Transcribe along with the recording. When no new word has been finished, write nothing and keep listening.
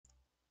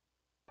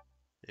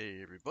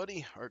Hey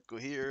everybody, Arco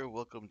here.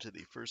 Welcome to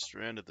the first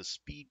round of the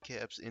Speed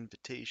Caps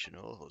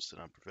Invitational, hosted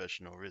on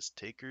professional risk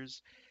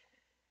takers.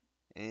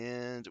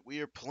 And we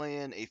are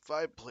playing a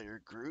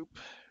 5-player group,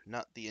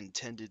 not the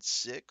intended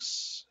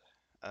 6.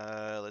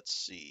 Let's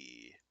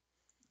see.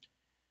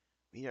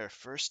 We are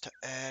first to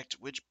act.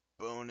 Which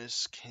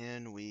bonus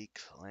can we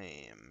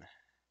claim?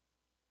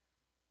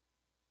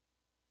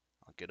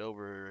 I'll get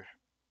over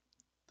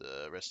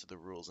the rest of the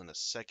rules in a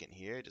second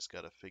here. I just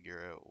gotta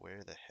figure out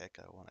where the heck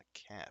I want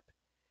to cap.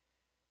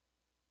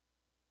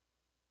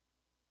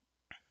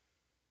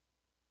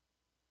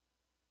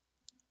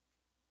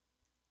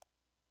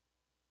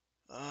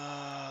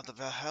 The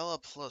Valhalla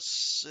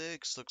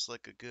 +6 looks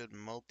like a good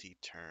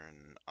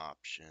multi-turn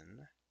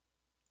option.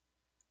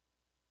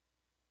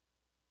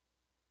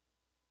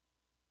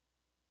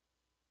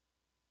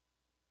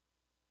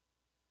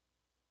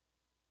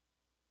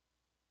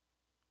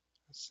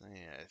 Let's see,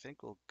 I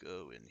think we'll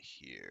go in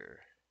here.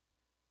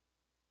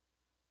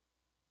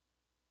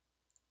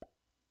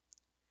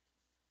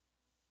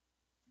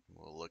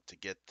 We'll look to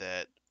get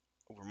that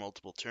over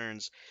multiple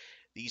turns.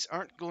 These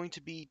aren't going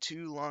to be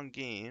too long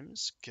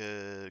games.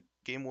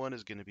 Game 1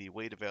 is going to be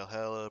Way to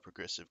Valhalla,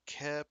 Progressive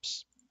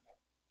Caps.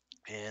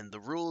 And the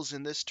rules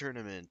in this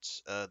tournament,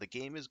 the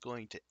game is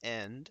going to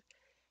end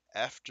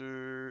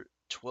after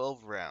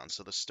 12 rounds.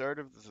 So the start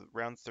of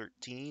round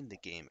 13, the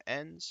game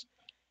ends.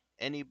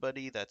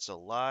 Anybody that's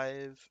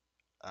alive,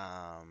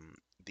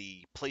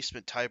 the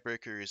placement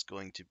tiebreaker is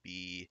going to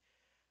be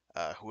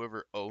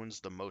whoever owns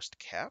the most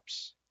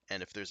caps.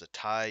 And if there's a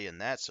tie in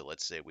that, so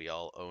let's say we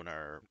all own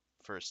our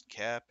first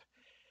cap,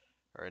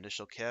 our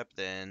initial cap,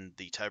 then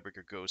the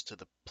tiebreaker goes to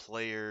the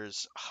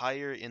players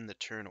higher in the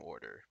turn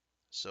order.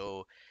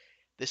 So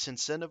this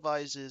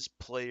incentivizes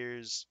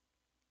players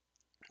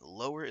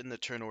lower in the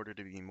turn order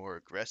to be more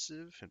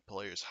aggressive, and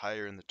players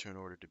higher in the turn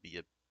order to be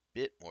a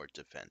bit more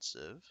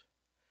defensive.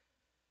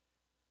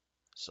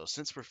 So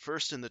since we're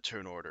first in the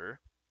turn order,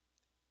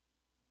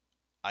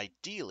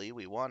 ideally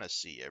we want to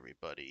see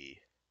everybody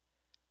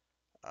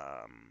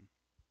um,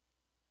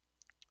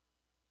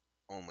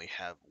 only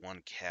have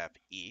one cap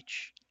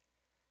each.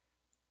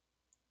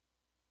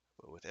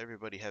 But with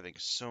everybody having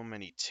so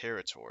many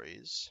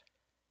territories,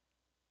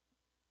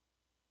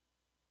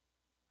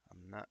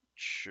 I'm not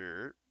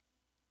sure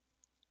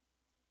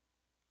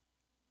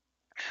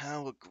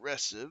how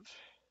aggressive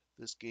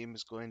this game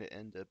is going to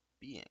end up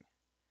being.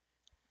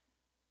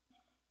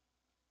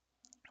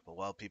 But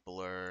while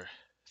people are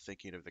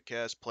thinking of the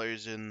cast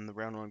players in the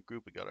round 1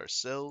 group, we got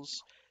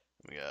ourselves.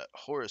 We got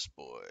Horace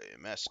Boy,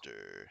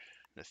 Master,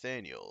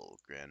 Nathaniel,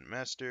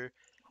 Grandmaster,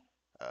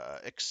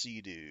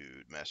 XC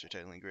Dude, Master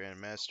Titling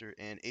Grandmaster,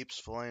 and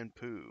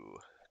theAPESflynPOO,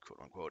 quote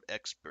unquote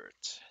expert.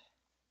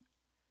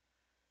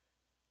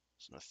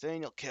 So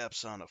Nathaniel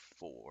caps on a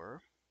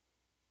 4.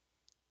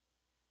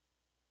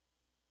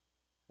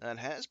 That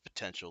has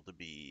potential to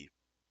be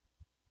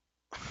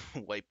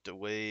wiped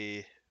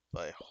away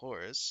by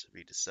Horace if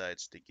he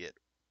decides to get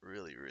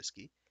really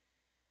risky.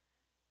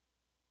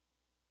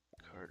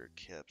 Carter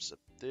caps up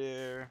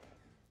there.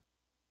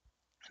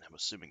 And I'm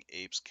assuming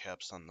Apes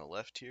caps on the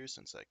left here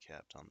since I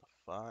capped on the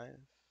 5.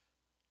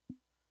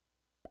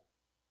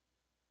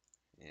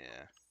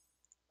 Yeah.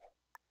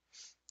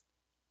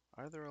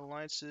 Are there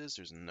alliances?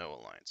 There's no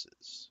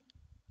alliances.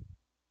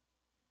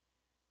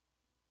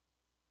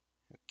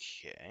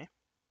 Okay.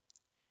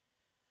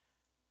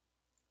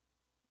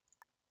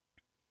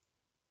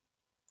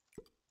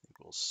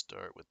 We'll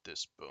start with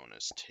this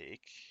bonus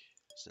take,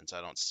 since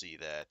I don't see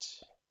that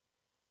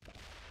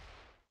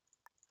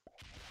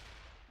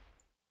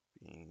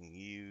being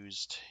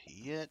used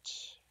yet.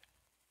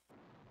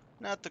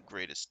 Not the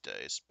greatest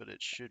dice, but it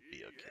should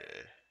be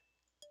okay.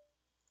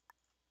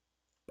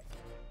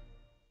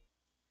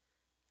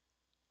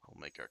 We'll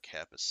make our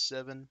cap a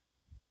 7.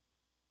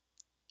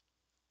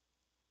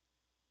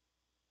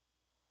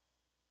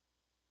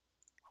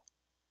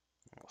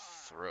 I'll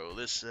throw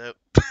this out.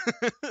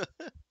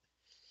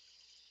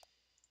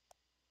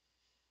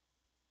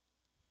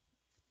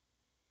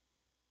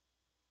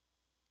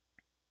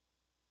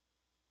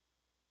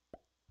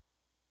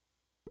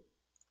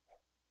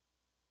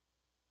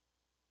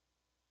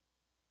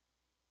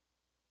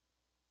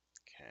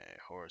 Okay,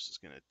 Horace is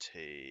going to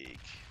take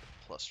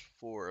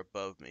 +4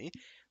 above me.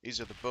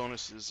 These are the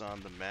bonuses on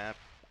the map.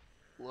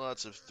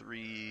 Lots of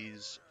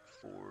 3s,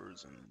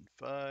 4s, and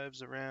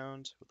 5s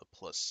around, with a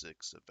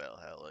 +6 of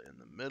Valhalla in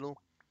the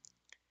middle.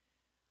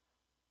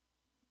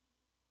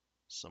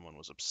 Someone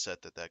was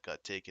upset that that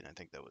got taken. I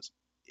think that was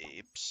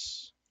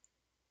Apes.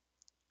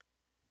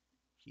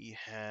 He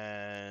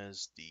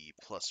has the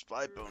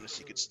 +5 bonus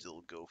he could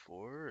still go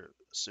for,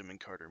 assuming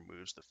Carter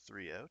moves the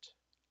 3 out.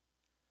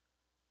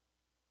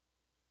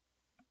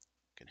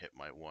 Can hit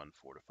my 1,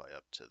 fortify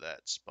up to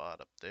that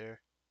spot up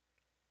there.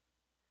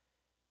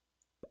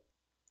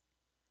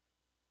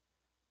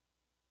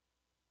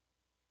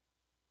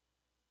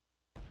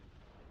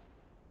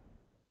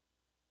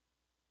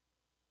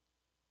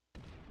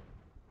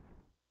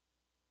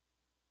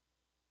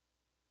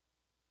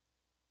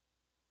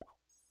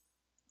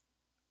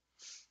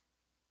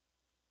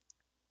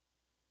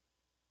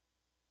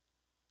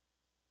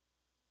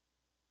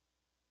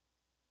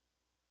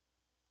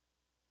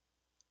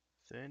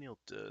 Nathaniel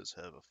does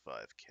have a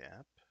 5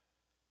 cap.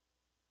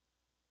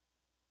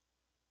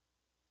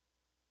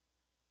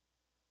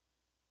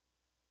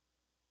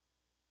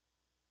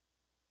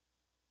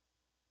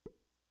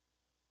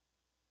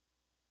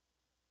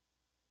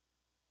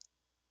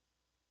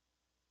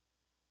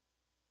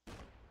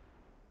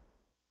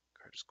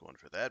 Just going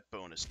for that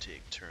bonus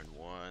take turn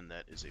 1.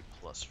 That is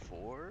a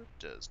 +4.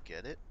 Does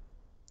get it.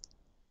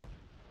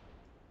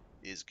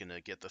 Is going to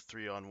get the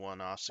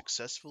 3-on-1 off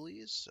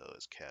successfully, so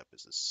his cap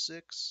is a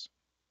 6.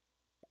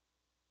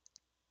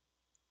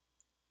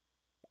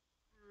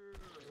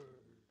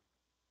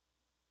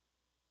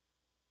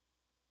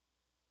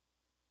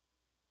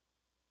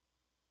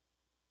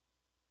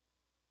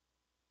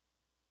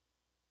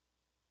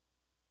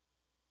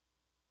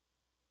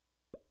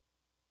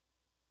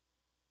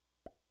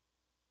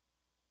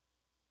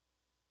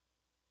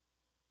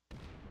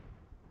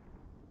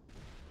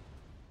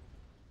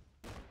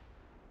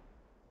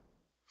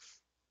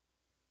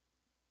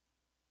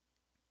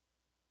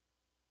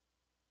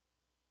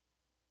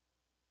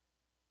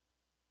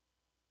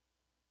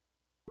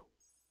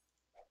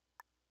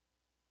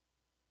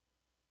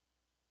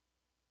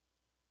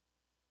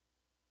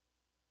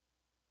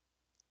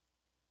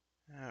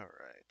 All right.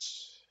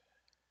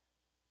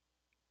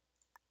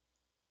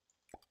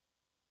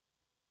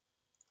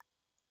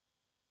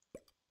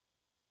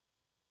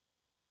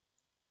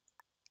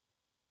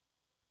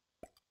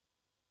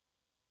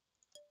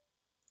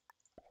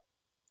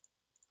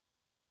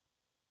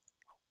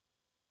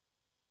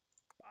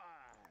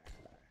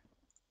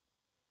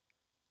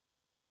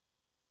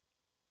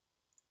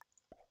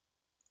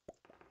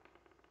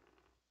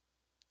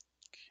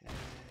 Okay,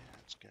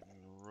 that's getting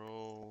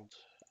rolled.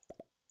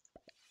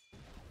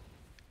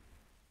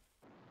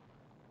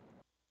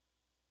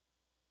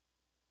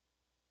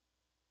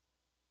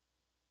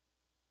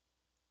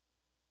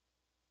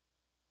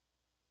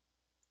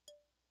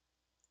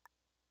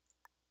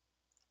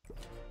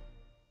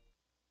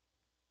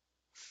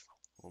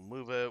 We'll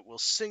move out. We'll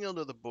signal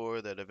to the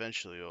board that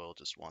eventually I'll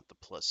just want the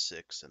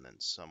 +6, and then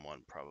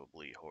someone,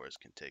 probably Horace,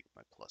 can take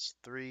my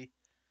 +3.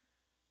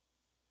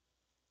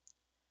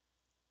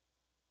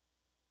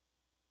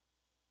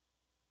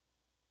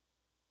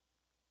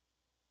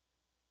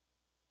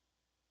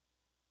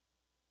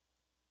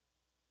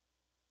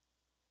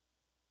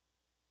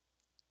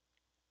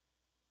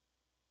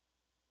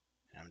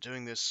 And I'm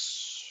doing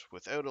this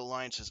without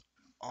alliances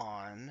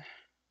on,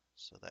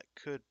 so that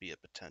could be a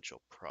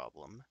potential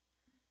problem.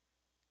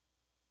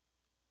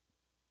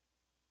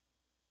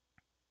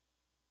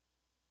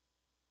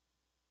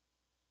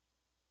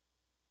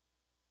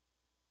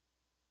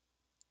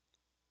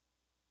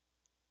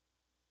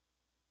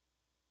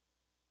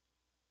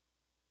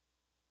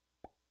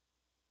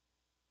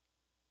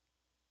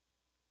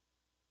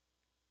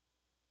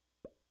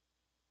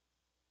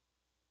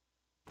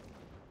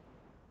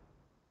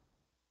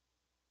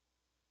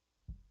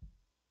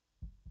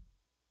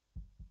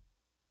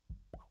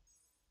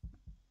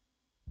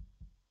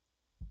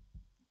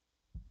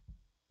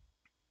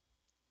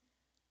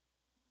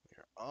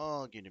 We're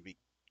all going to be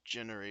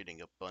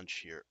generating a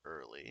bunch here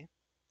early.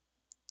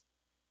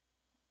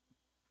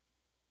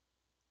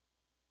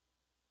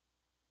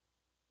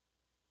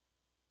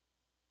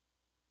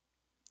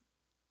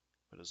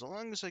 But as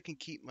long as I can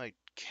keep my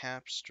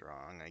cap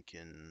strong, I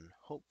can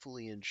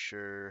hopefully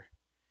ensure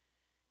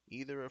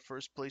either a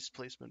first place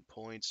placement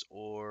points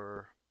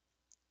or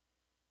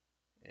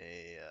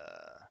a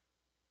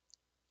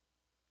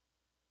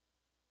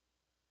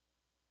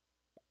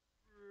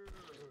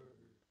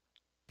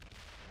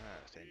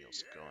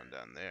Nathaniel's going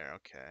down there.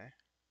 Okay.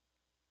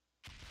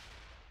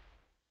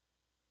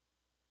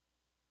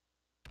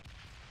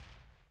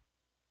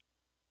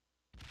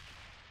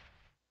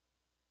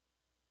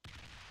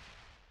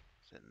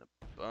 He's in a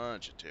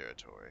bunch of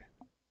territory.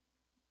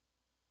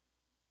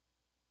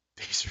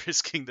 He's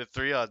risking the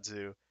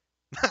 3-on-2.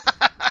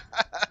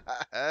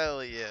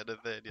 Hell yeah,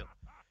 Nathaniel.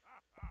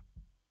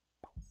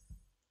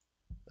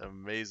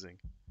 Amazing.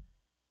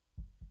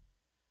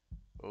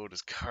 Oh,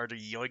 does Carter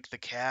yoink the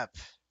cap?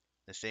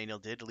 Nathaniel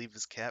did leave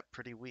his cap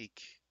pretty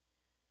weak.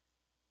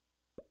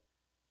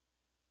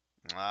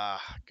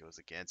 Ah, goes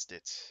against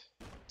it.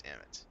 Damn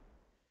it.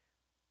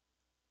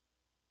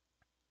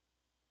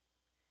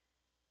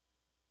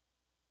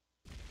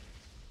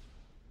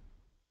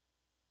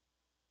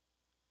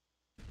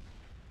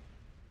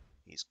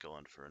 He's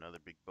going for another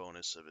big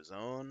bonus of his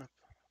own.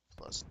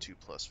 +2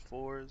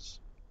 +4s.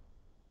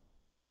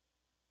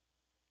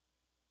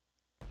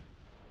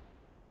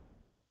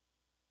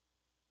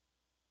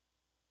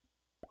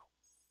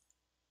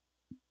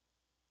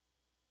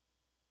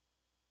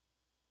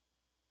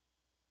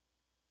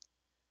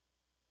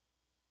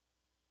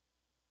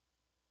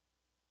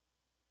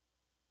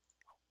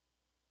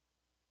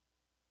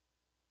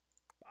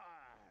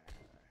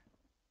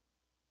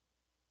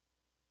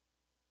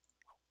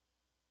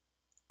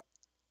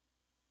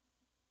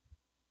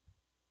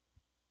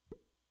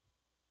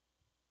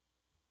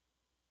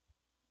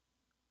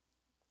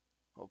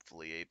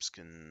 Hopefully Apes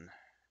can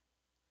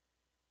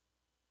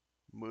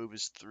move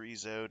his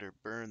 3s out or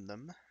burn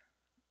them.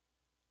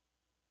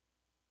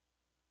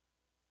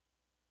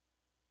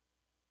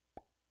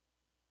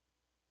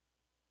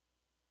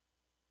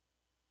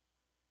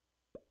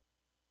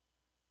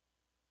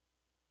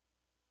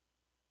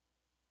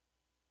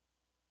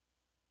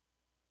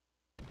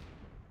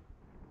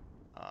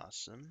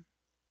 Awesome.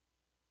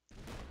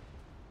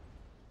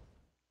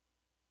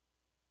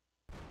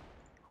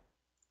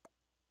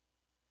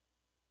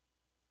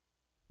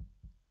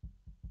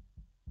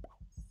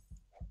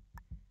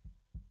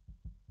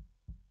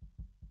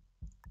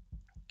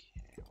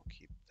 Okay, we'll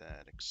keep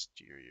that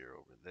exterior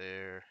over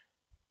there.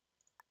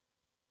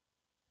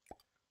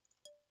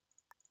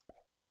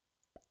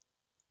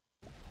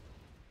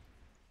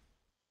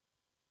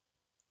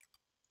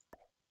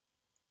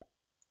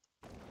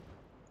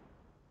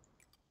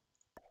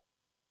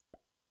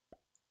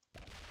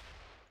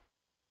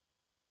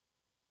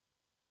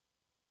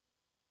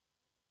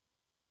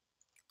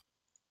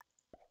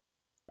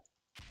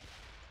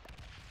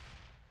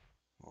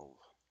 We'll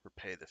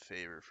repay the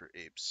favor for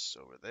apes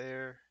over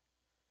there.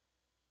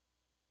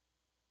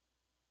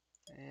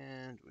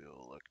 And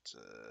we'll look to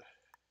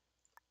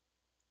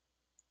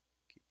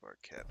keep our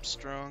cap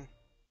strong.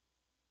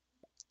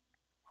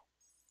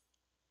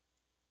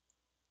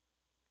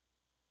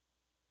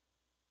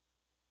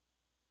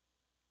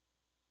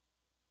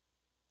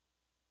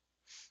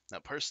 Now,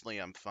 personally,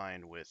 I'm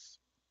fine with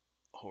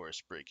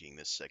Horace breaking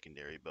this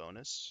secondary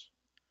bonus.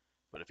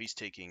 But if he's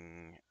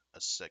taking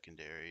a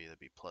secondary, that'd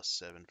be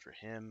 +7 for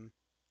him.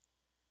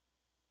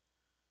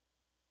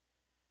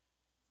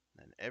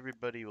 And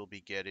everybody will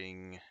be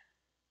getting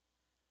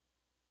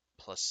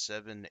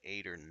 +7,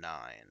 8, or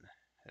 9,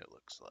 it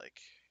looks like.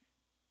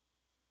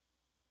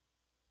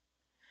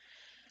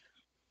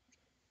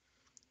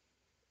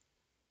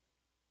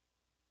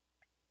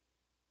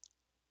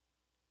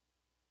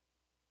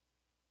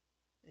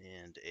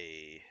 And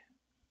a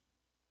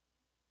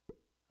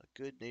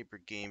good neighbor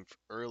game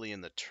early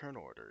in the turn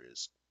order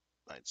is,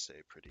 I'd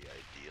say, pretty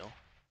ideal.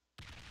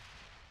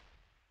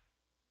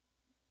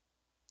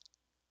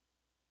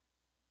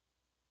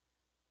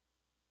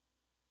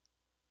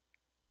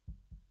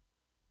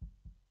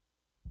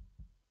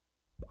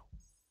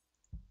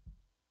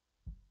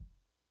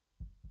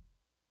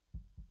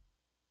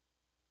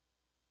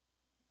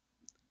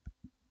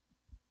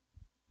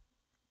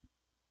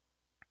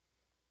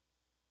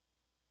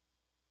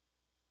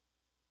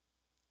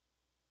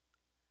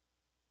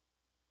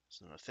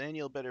 So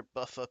Nathaniel better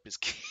buff up his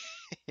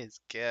his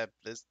cap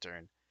this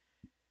turn.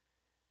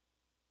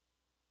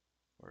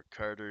 Or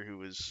Carter, who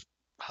was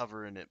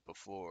hovering it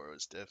before,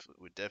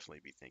 would definitely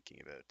be thinking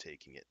about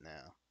taking it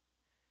now.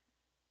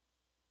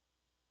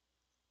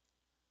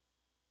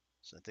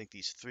 So I think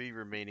these 3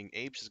 remaining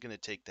apes is going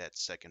to take that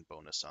second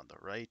bonus on the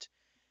right,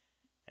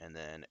 and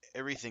then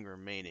everything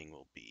remaining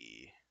will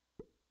be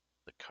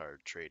the card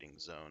trading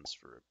zones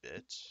for a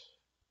bit.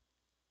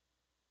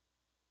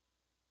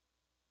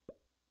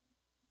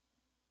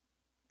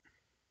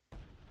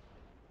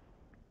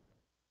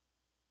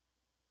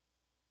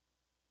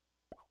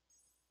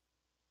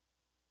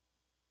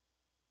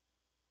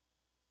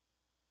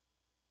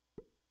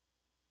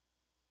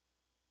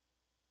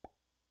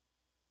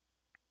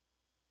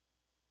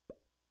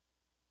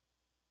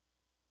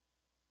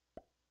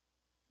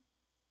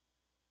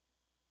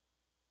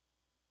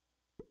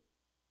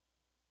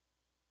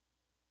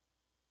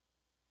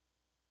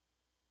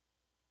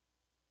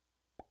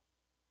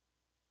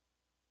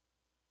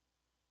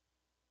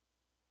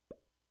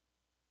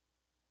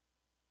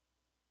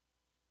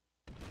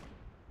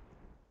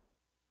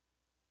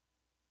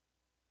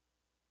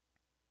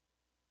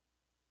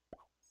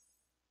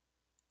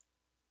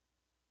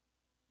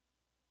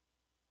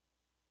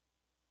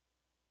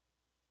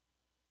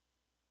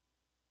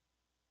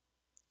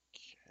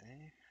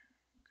 Okay,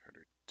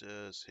 Carter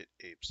does hit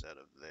apes out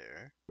of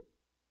there.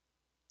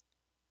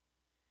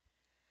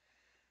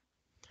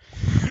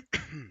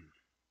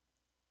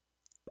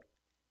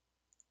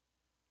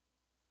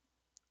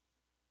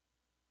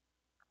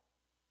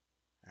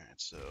 Alright,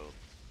 so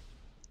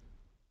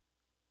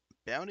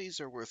bounties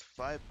are worth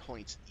 5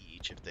 points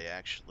each if they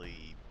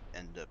actually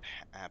end up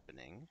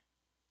happening.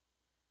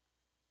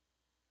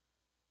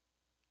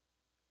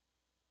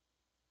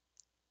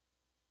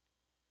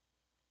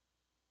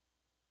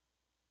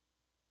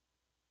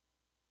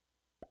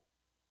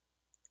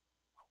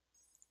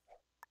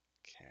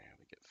 Okay,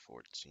 we get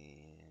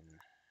 14.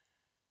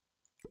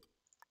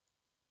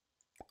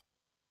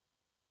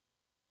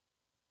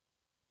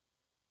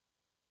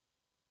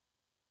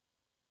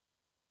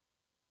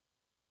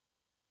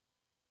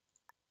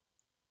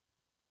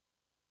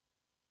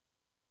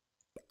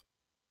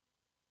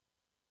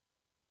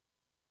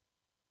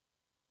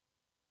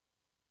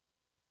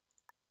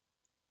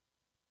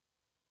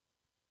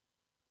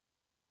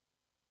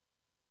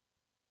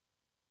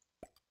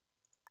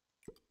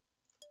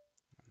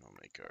 And we'll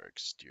make our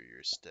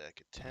exterior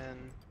stack a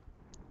 10.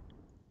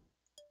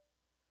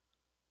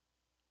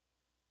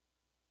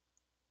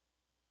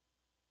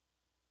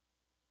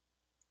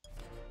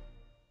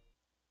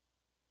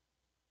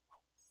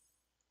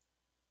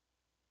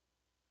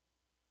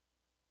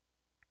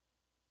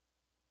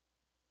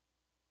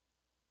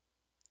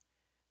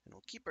 And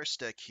we'll keep our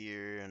stack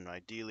here, and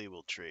ideally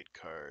we'll trade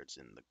cards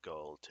in the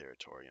Gull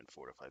territory and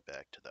fortify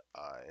back to the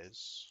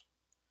Eyes.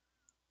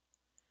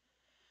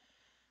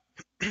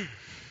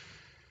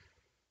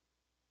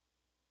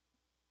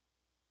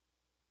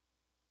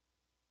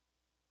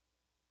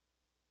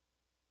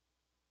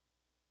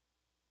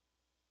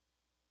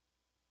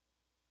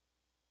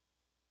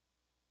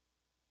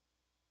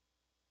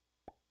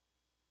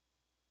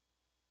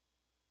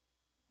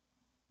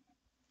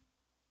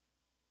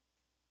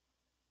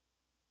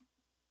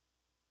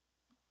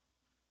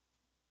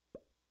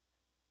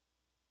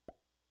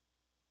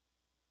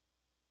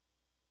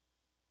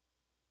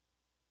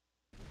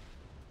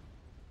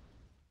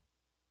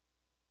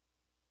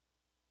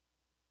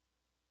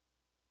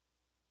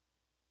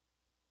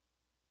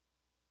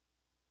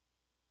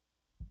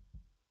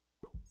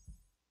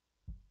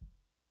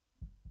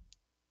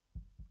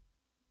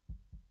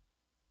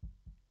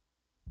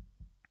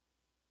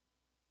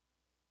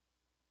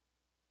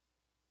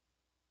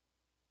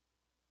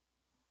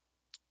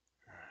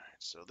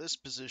 So this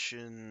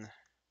position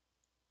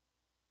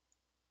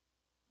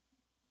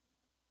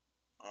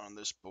on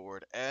this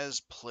board as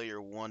player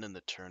 1 in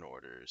the turn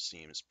order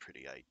seems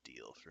pretty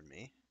ideal for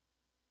me.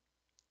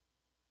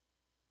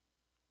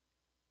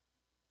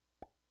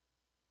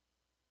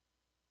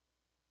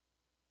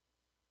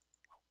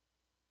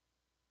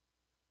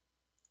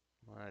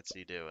 What's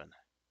he doing?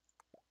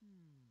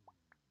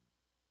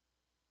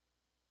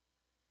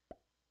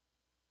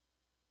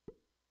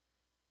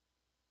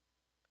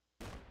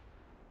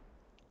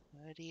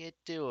 What are you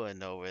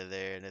doing over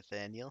there,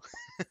 Nathaniel?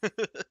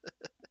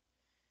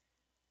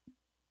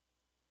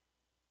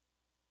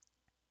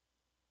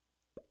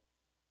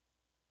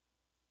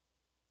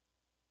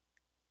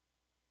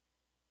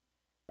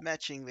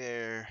 Matching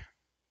there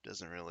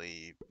doesn't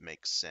really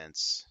make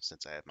sense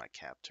since I have my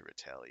cap to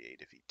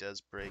retaliate if he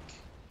does break.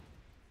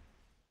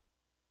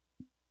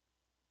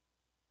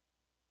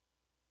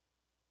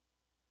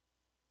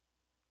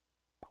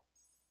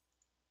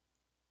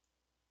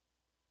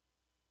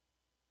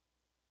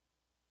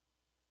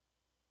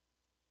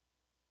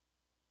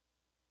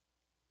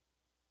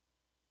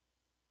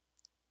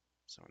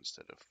 So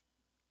instead of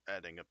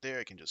adding up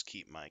there, I can just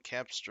keep my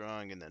cap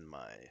strong and then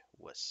my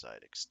west side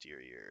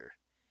exterior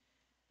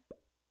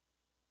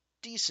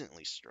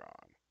decently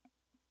strong.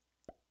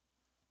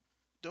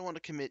 Don't want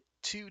to commit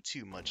too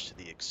much to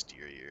the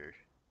exterior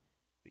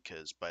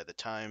because by the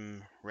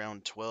time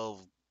round 12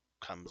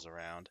 comes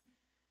around,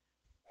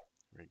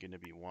 we're going to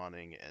be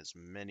wanting as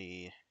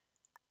many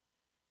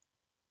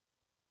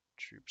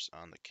troops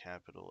on the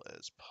capital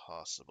as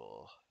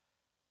possible.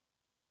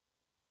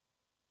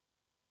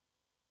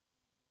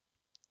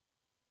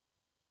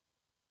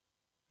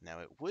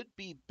 Now it would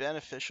be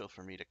beneficial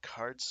for me to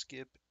card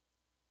skip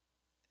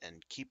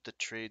and keep the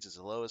trades as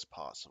low as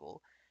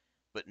possible,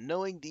 but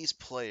knowing these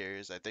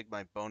players, I think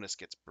my bonus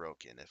gets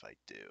broken if I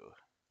do.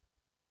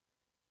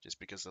 Just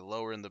because the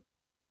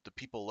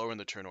people lower in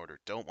the turn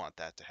order don't want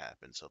that to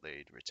happen, so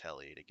they'd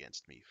retaliate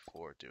against me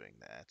for doing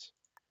that.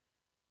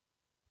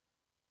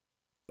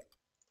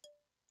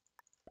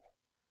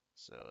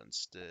 So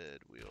instead,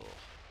 we'll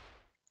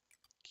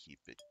keep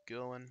it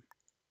going.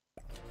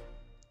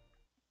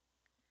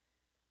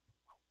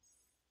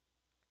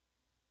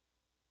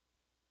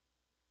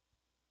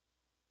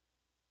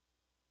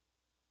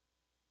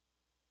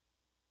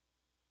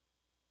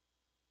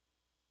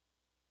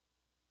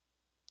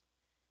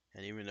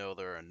 And even though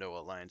there are no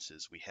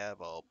alliances, we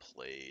have all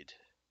played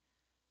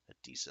a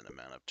decent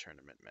amount of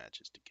tournament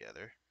matches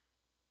together.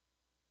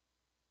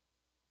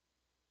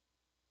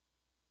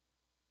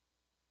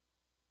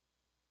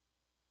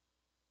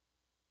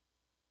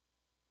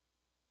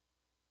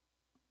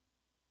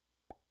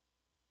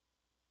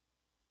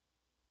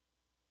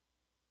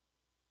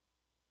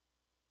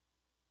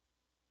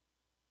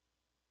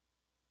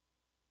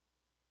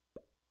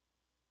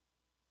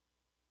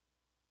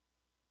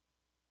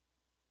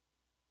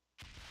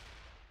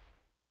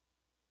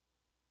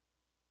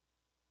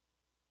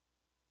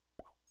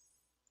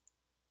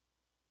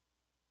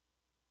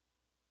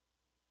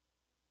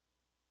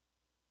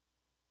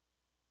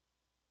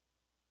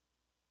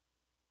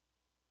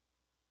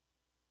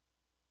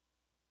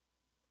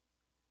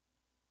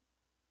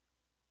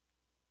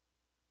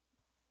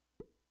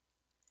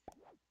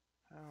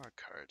 How are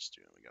cards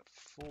doing? We got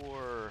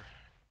 4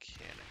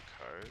 cannon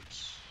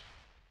cards.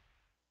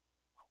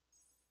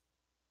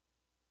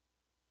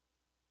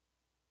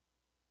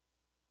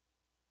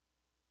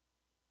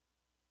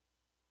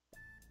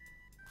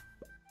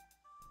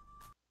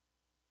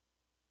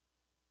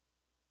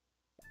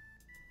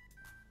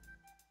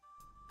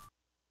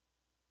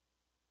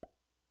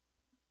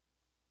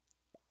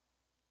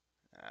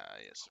 Ah,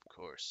 yes, of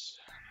course.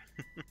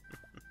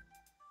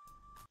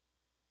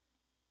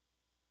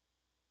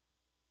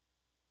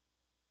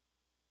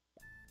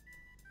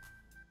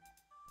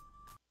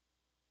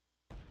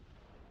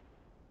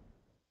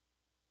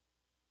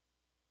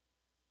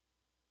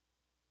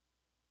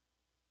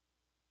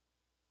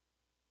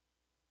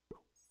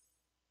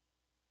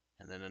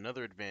 And then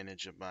another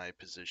advantage of my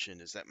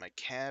position is that my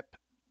cap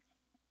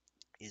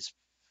is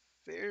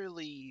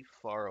fairly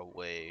far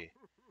away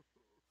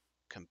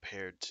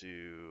compared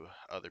to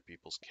other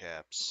people's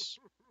caps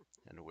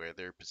and where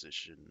their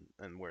position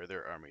and where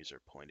their armies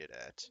are pointed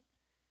at,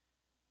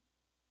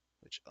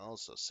 which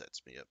also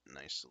sets me up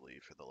nicely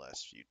for the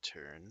last few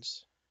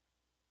turns.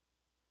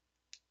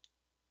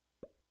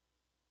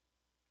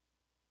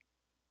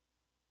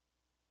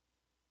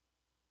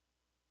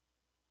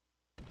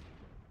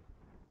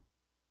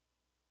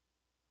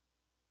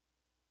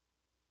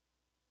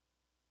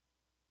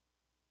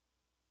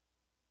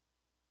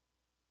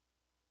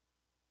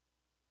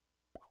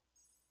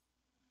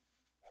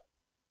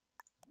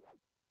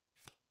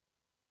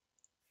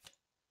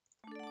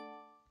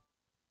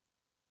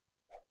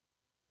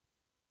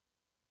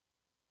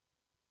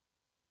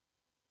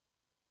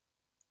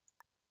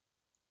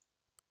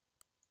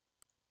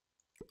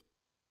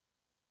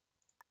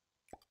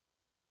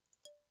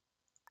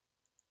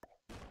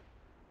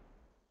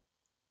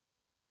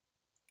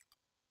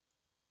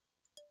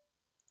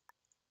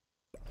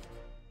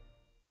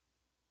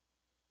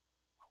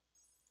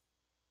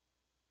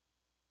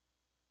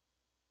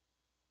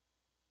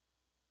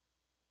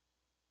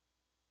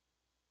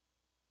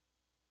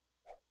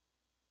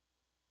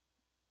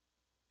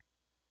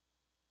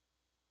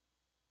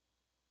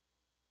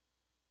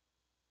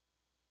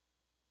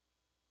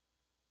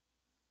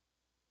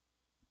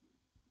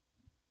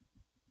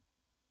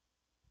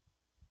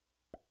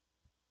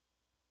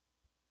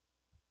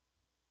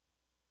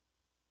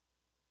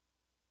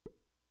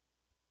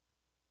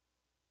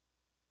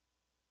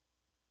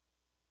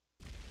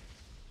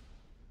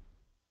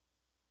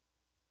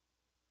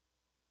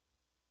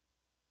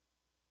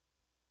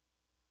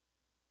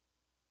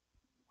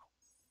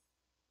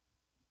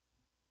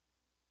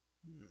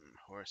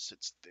 Horse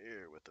sits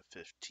there with a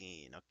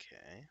 15.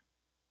 Okay.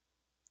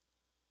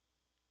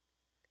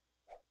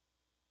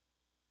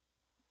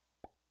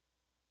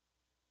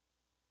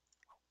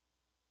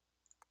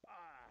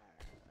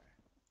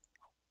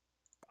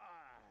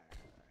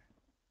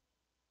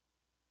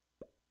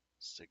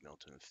 Signal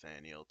to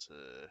Nathaniel to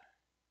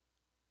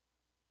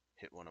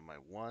hit one of my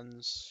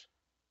ones.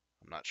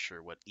 I'm not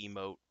sure what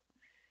emote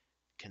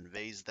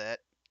conveys that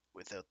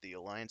without the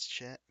alliance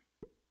chat.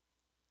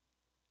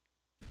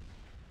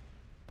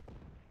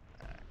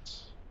 Alright.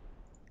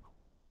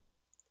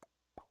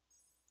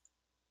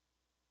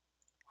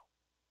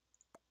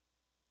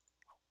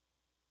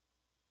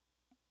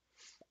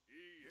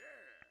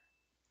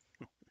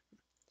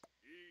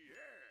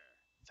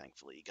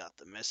 Thankfully, he got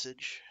the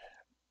message.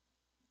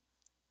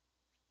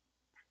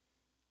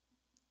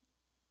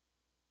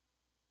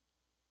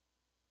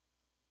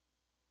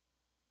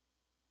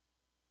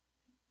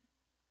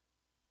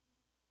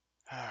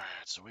 Alright,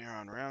 so we are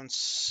on round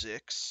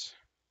 6.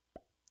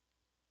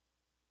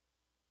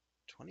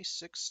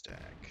 26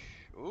 stack.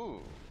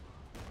 Ooh.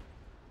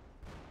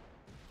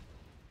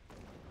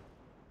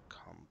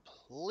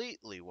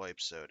 Completely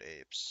wipes out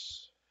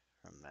apes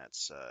from that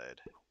side.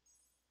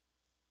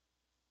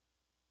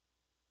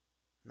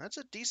 And that's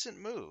a decent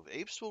move.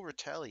 Apes will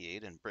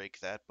retaliate and break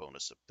that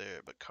bonus up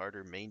there, but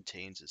Carter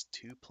maintains his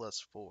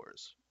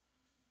 2+4s.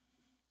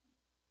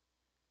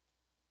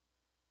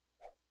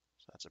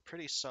 So that's a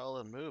pretty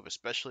solid move,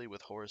 especially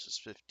with Horace's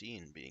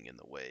 15 being in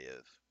the way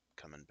of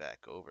coming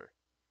back over.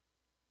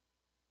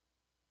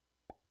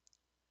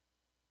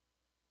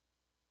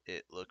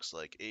 It looks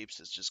like Apes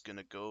is just going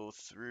to go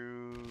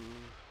through...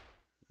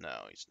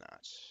 No, he's not.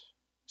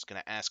 He's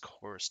going to ask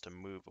Horace to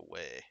move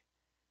away.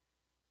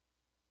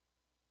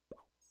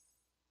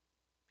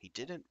 He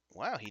didn't...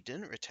 Wow, he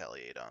didn't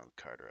retaliate on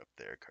Carter up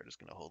there. Carter's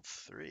going to hold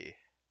 3.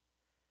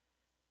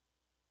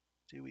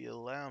 Do we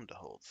allow him to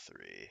hold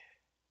 3?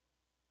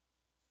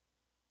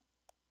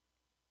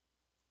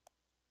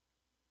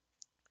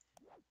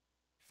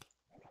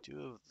 We do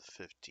have the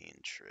 15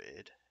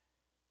 trade.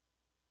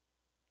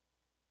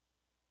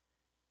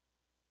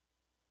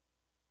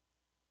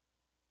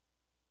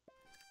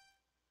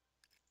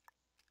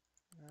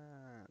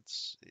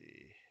 Let's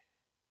see.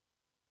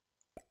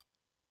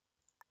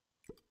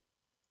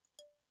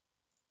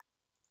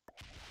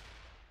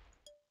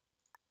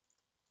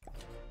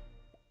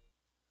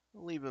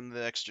 We'll leave him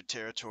the extra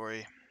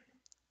territory,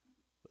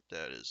 but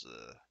that is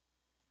a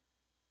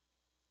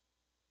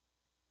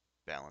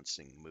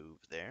balancing move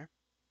there.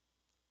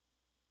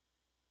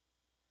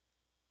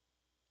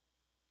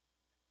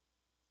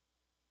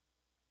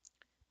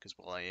 Because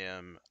while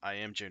I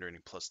am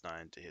generating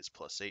 +9 to his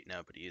 +8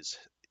 now, but he is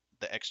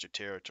the extra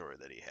territory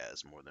that he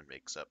has more than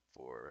makes up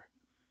for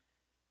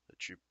the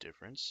troop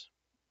difference.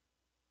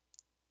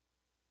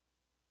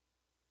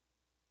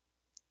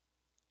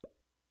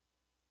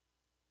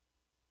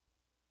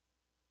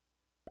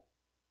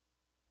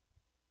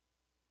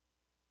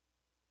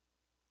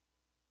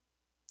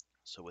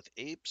 So with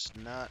Apes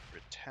not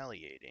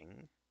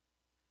retaliating,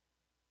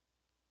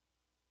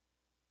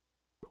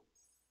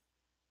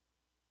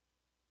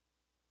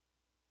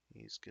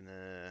 he's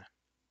gonna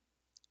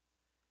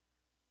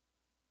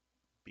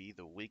be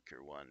the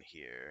weaker one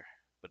here.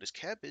 But his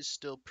cap is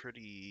still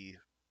pretty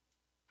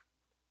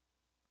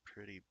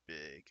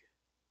big.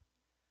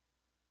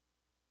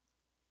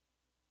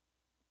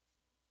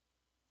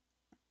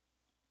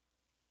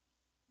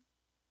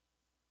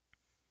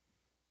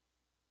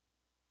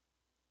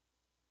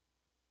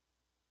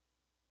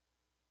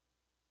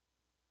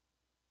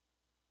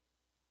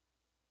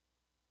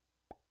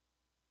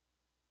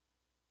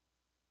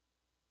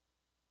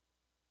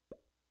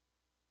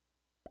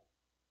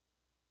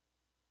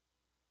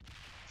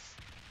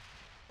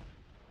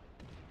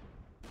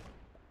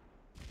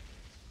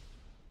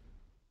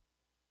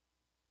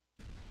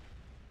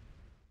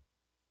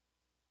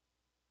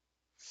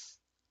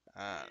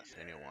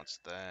 Nathaniel wants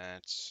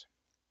that.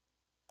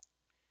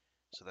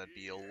 So that'd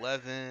be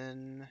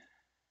 11.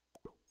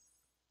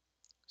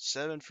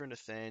 7 for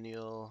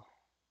Nathaniel.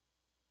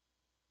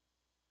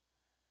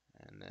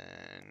 And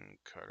then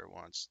Carter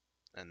wants...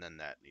 And then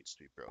that needs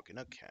to be broken.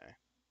 Okay.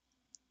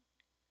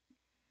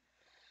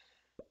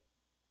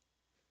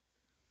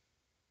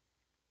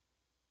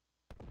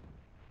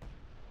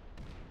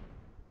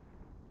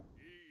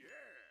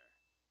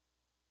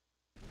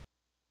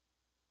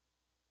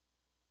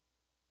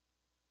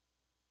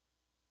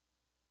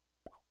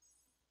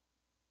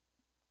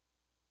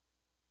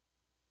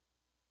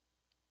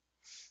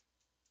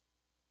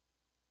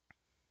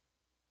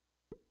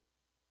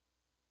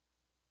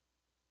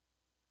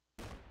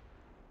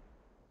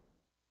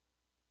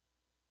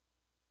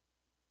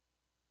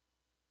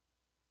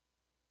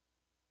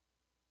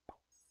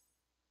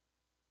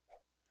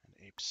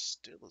 Ape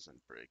still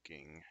isn't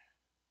breaking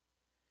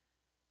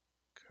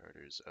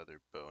Carter's other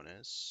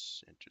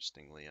bonus,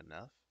 interestingly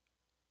enough.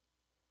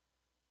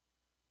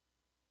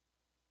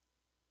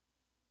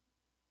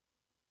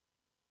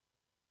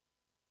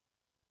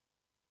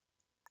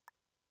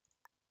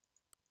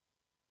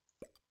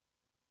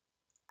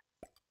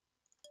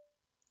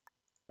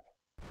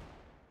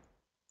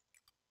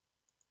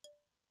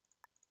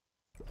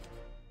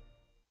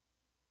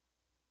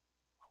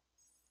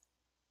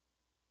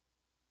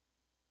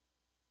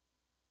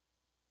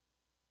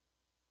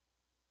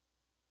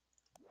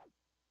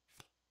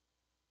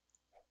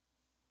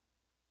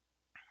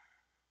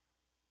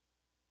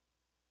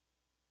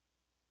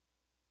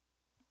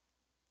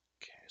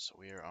 so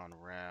we are on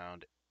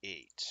round 8.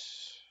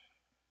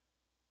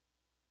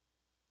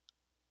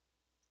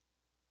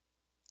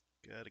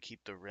 Gotta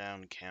keep the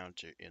round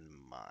counter in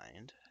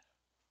mind.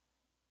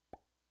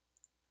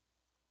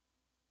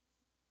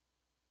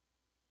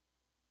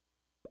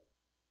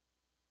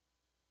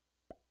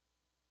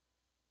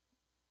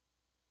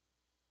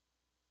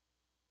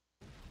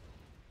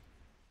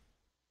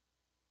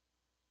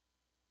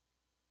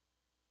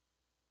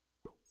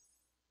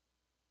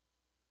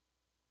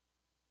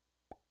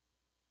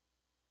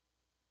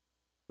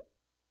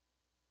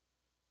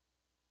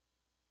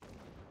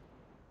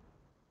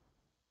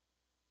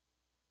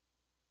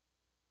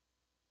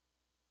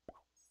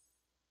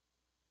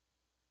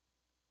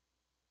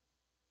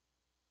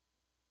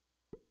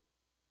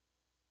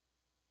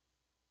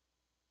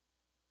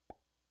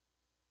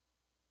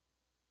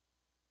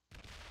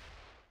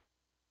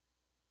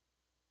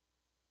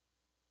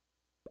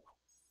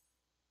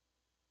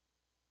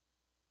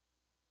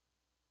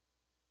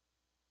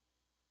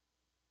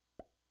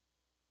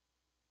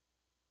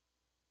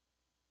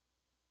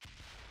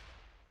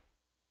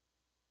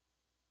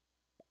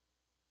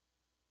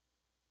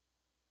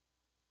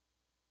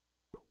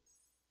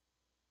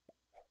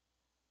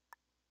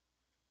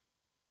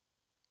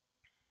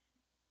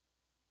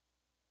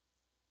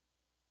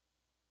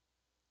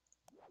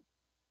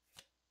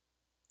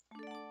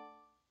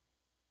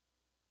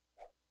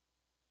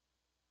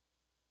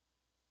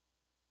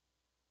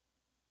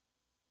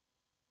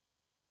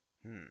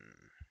 Hmm.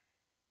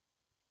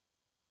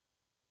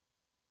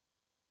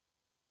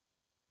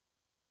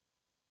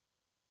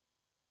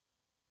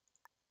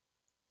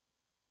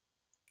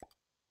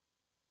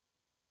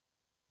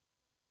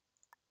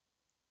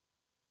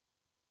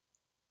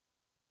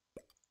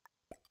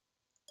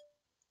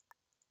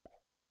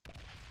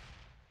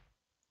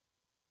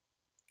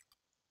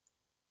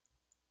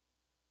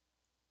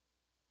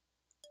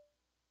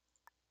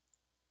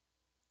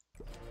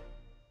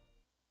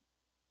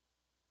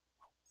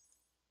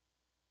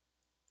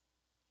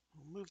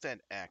 We'll move that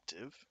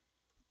active.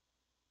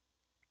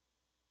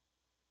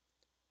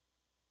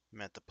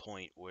 I'm at the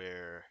point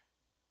where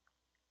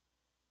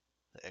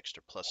the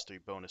extra +3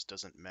 bonus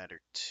doesn't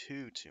matter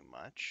too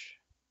much.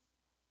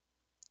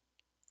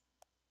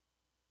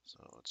 So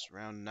it's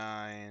round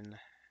 9.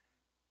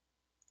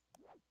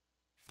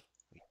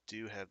 We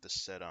do have the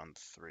set on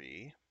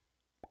 3.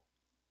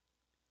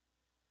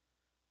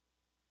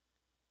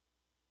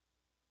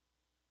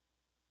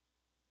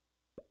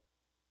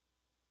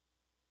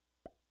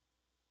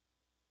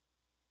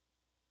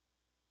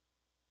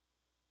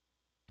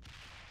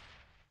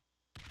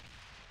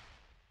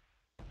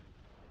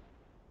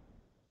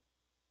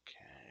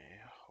 Okay,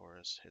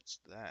 Horace hits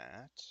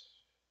that.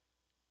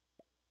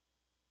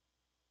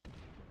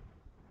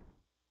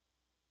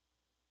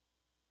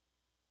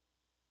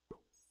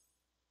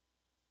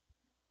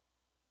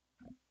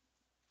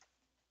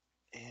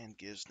 And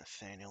gives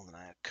Nathaniel and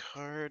I a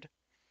card.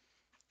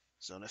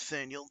 So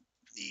Nathaniel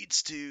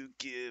needs to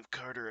give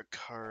Carter a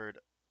card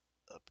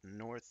up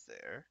north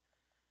there,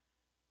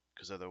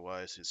 because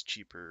otherwise his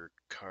cheaper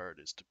card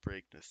is to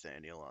break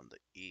Nathaniel on the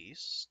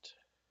east.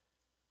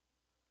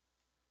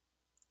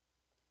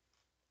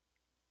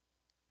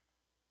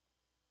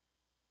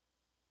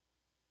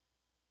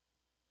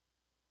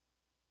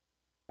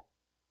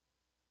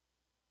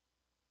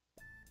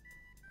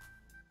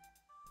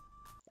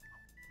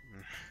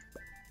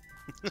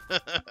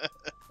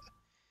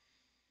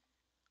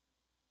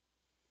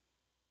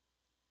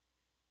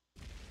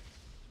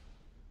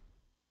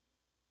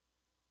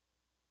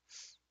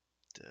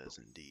 Does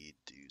indeed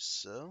do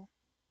so.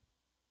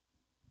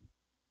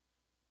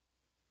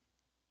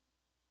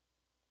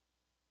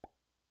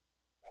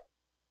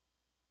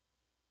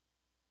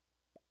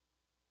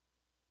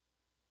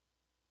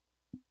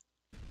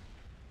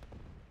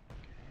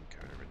 Okay,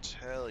 Carter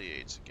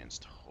retaliates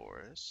against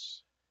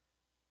Horace.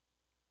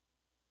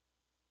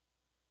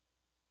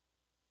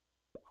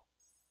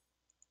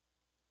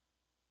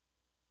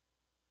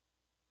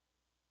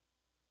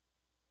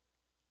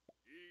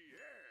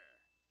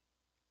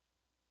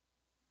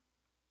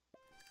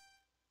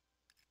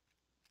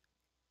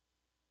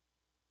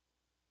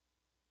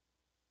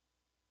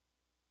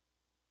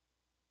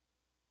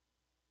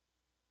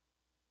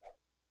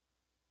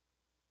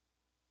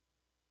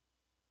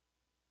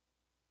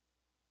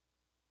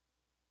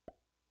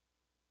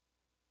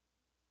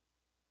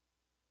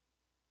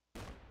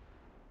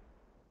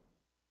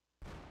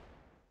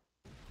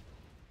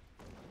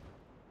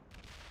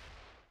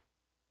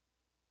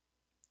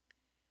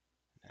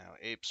 Now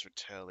Apes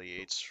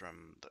retaliates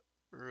from the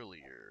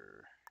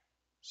earlier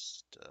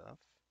stuff.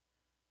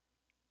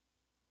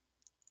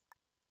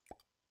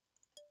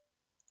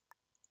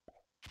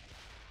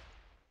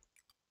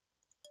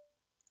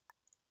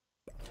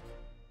 I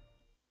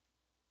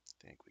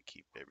think we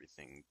keep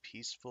everything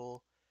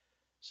peaceful.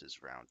 This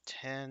is round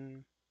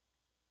 10.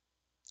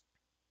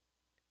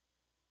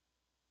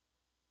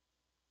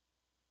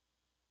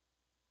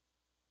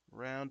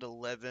 Round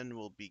 11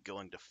 will be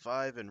going to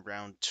 5, and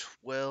round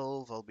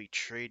 12 I'll be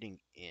trading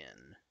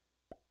in.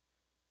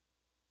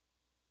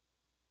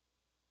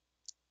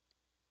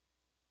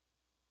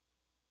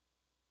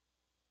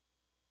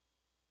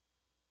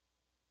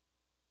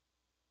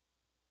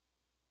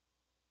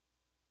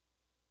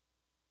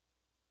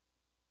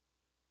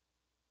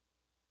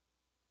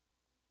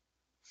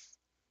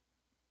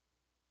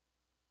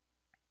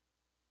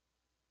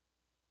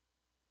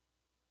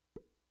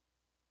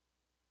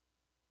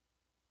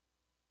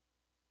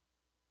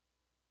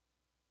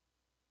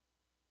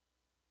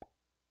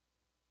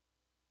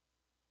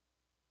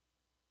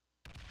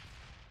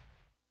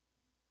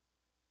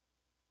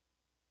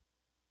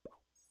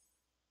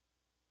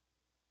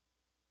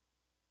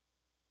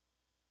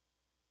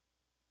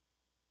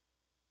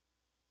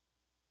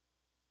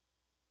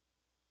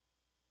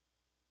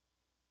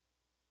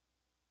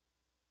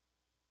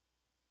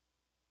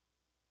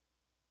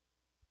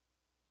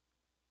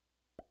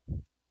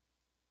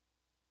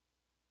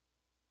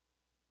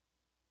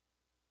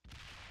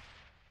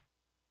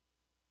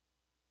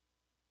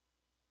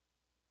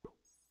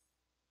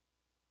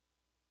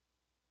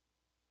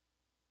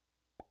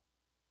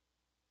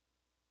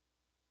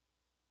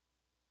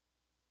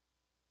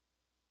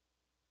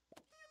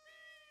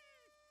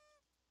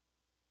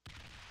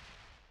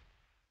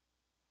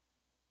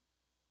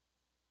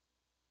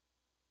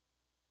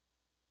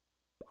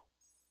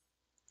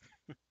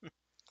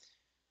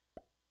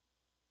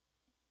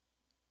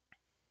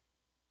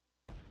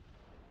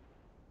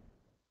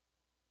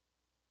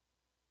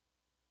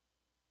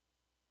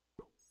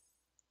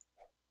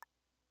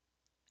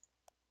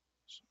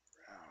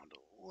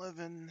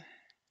 11.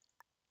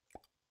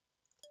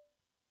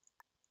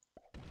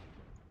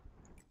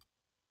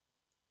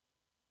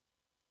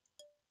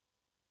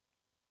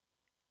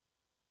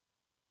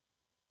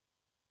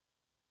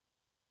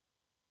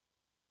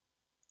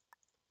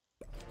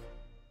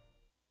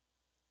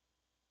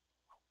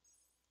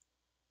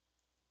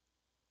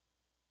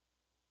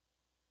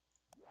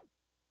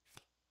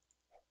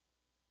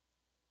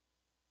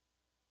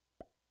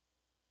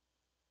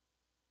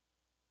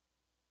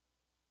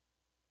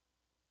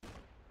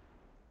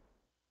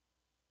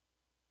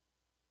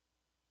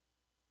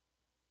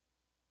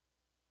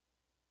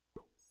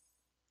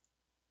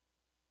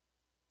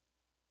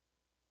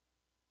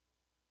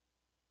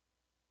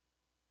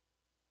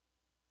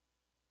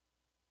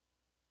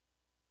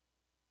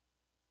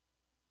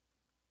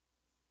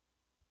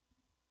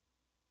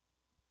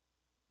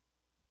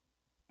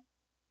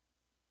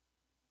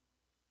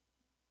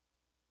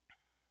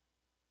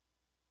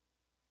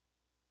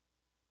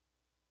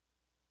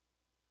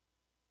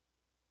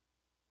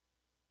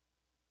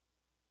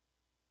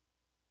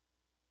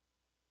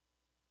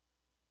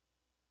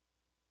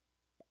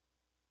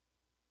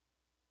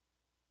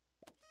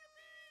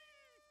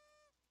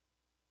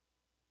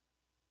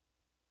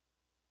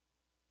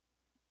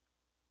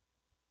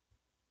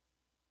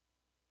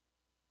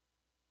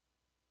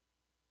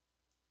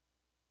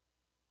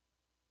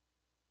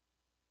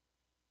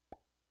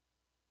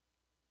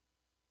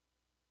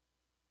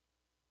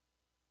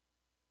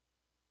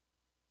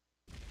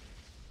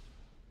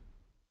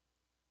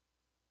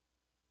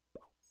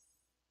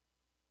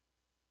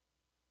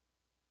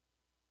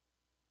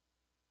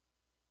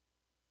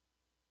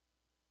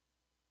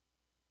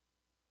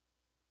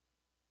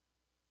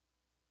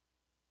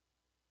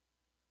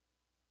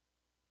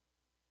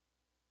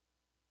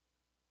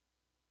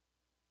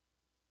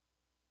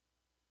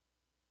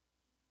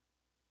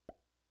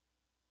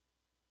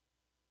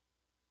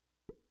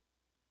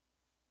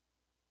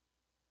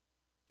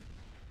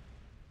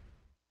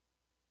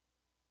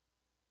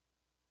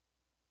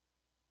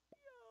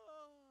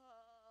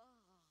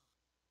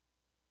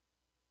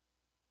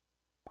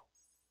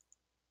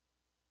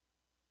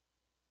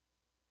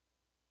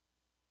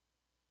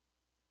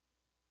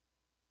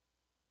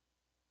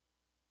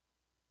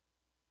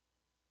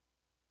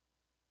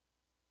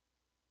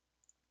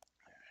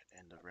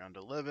 End of round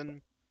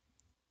 11.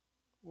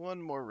 One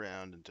more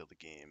round until the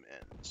game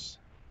ends.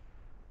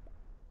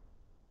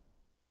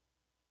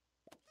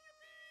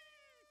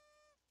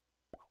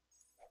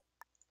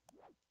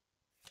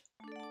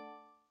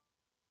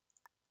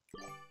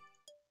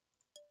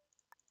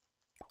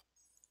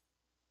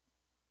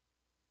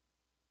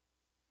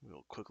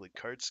 We'll quickly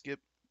card skip.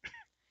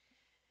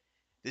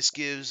 This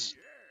gives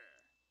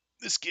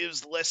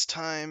less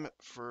time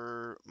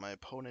for my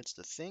opponents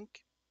to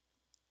think,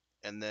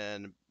 and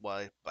then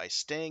by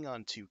staying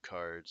on 2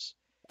 cards,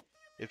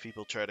 if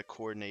people try to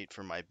coordinate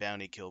for my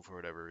bounty kill for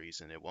whatever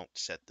reason, it won't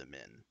set them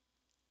in,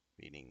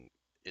 meaning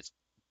it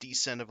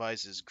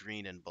decentivizes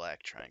green and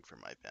black trying for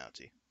my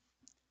bounty.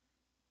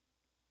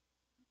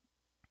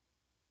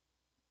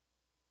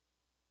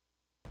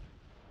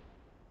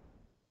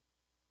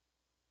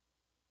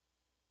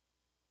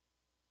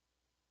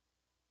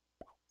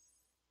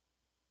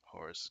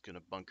 Horace is going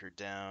to bunker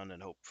down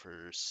and hope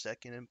for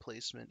second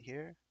emplacement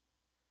here.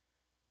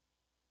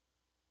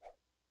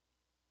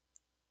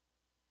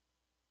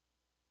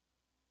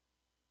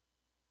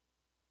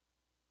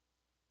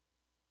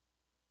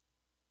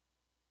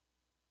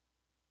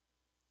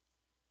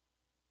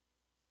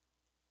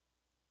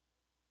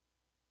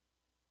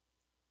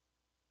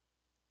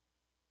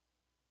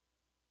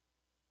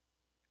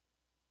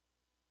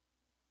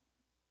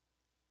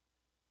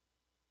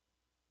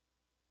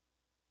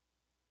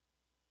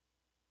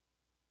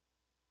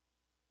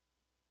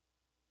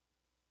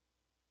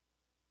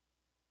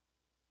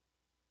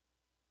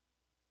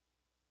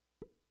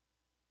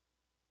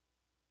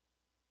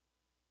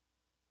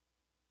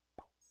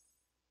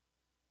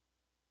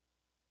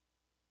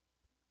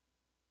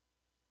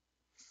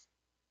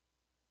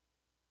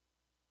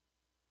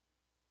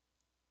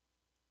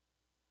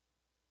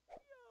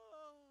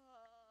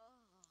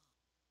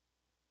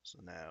 So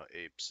now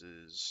Apes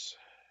is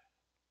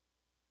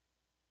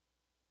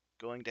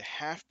going to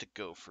have to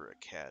go for a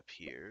cap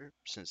here,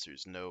 since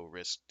there's no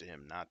risk to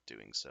him not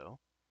doing so.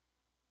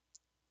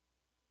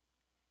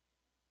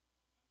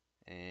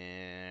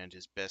 And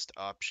his best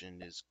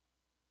option is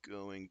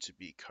going to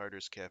be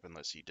Carter's cap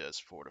unless he does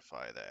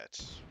fortify that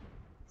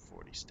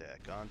 40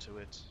 stack onto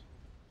it.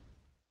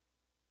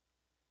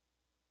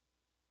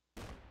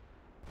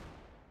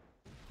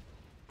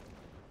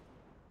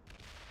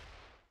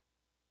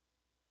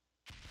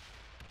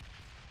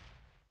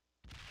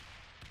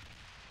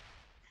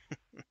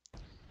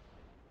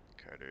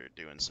 Carter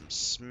doing some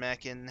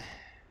smacking.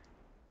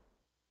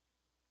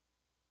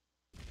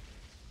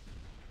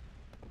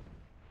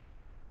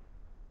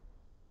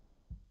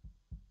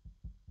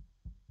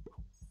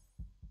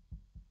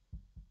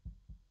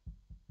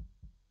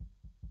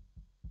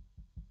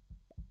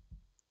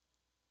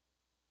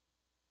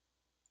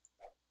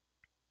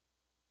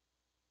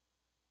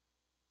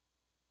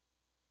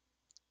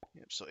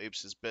 Yep, so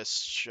Apes'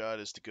 best shot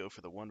is to go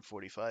for the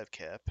 145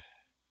 cap.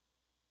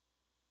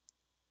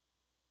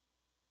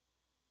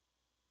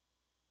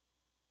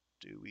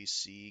 Do we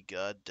see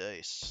God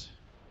Dice?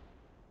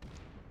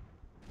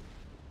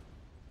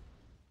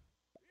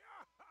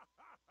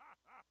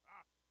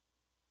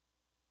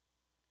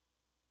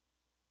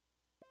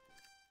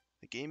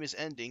 The game is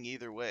ending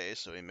either way,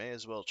 so we may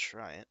as well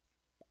try it.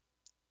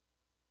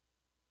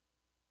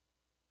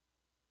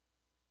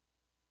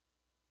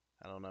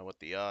 I don't know what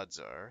the odds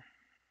are.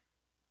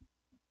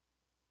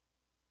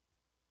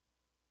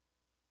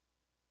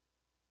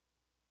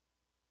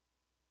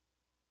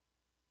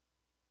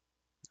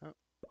 Oh,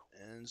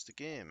 ends the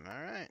game.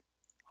 Alright.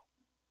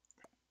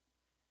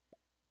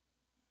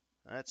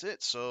 That's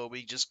it. So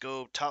we just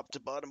go top to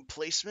bottom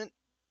placement,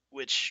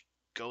 which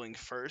going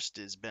first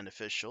is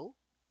beneficial.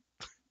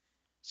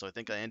 So I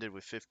think I ended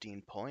with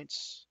 15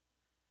 points.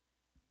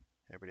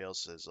 Everybody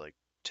else has like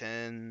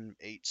 10,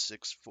 8,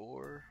 6,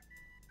 4.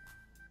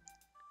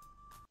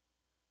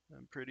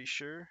 I'm pretty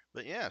sure.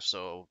 But yeah,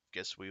 so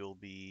guess we will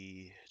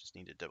be. Just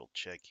need to double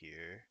check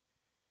here.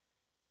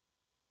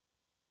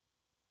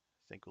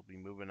 I think we'll be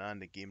moving on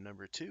to game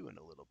number 2 in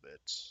a little bit.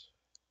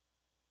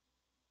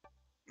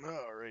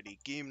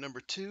 Alrighty, game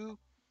number 2.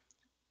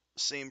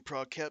 Same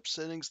prog cap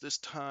settings, this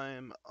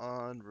time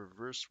on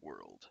reverse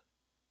world.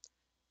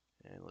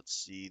 And let's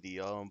see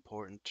the all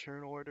important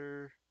turn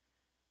order.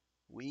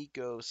 We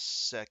go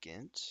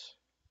second.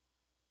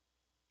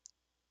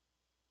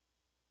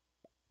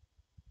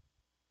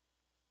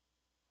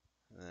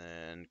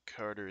 And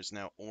Carter is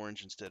now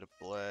orange instead of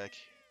black.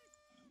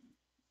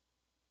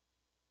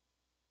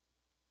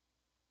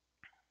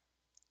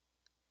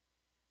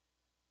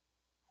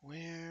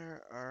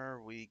 Where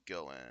are we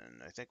going?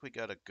 I think we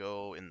gotta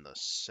go in the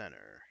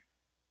center.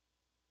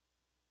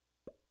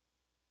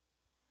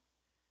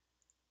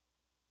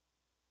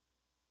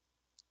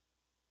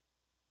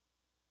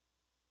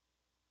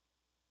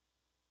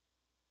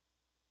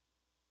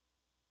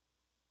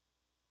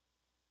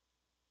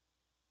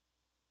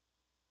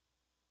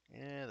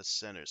 Yeah, the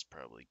center's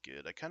probably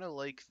good. I kind of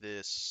like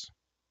this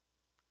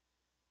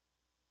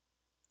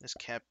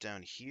cap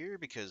down here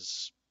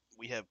because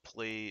we have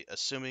play,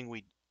 assuming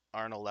we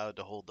aren't allowed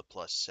to hold the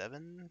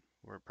 +7,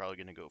 we're probably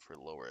going to go for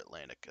Lower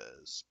Atlantica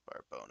as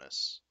our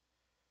bonus.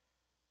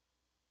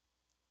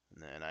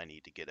 And then I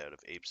need to get out of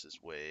Apes'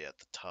 way at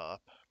the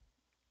top.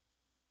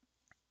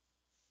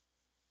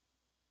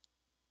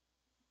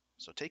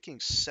 So taking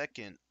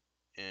second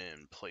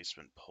in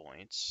placement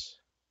points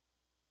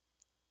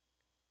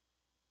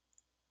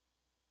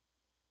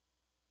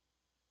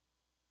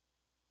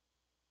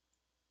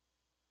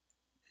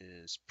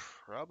is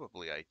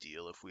probably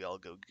ideal if we all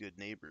go good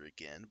neighbor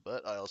again,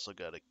 but I also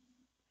got to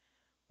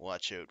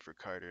watch out for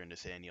Carter and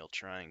Nathaniel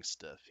trying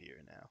stuff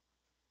here now.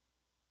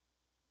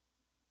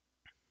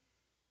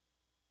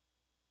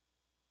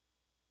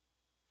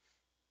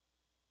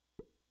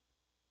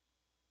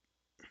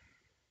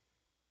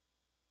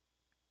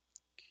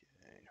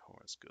 Okay,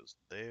 Horace goes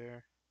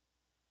there.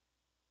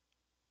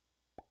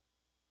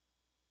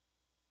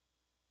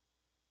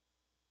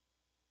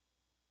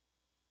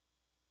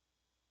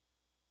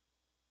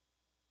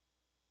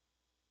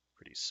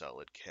 Pretty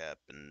solid cap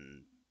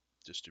and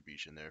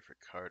distribution there for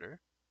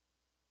Carter.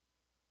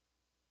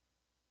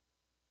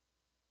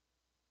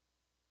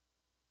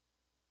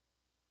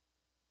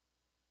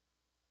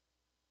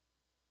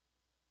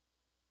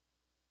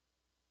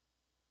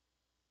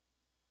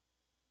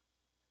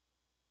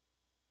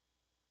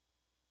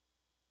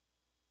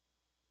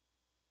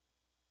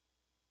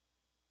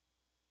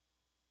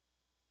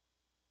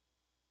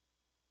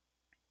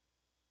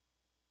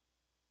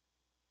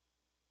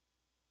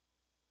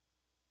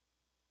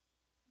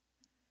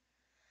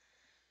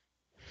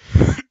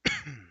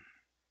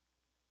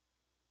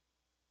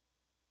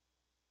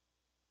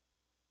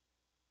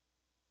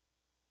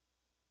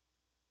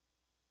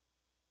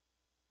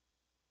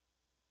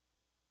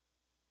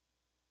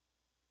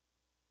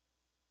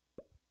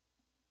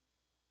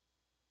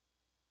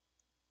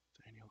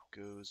 Daniel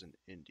goes in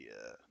India.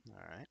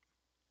 All right.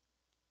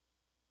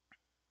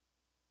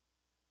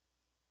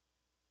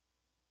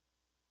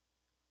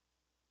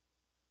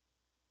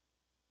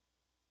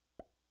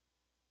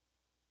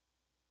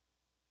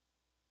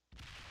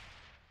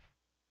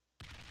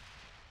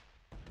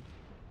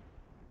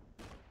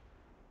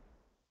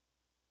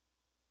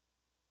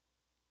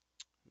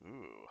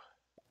 Ooh,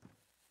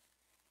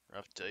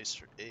 rough dice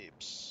for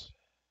Apes.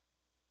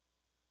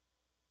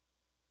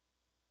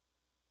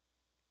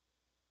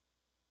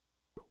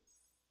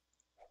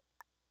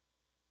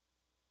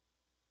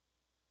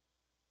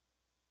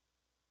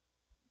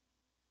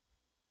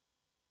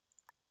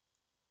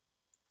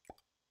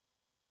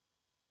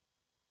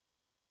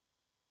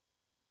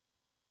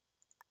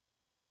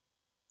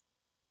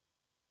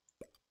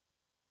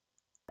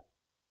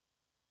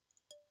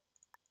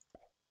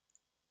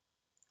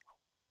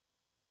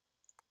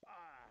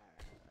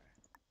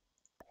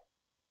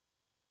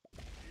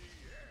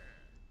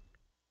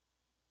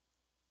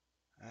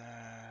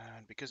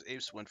 And because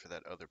Apes went for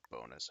that other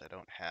bonus, I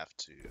don't have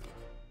to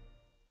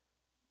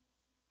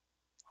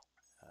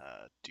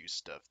do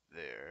stuff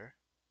there.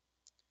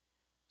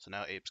 So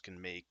now apes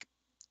can make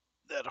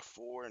that a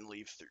 4 and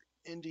leave through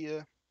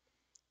India.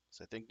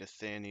 So I think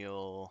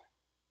Nathaniel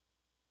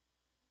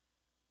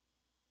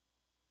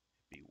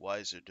be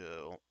wiser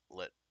to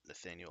let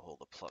Nathaniel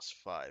hold a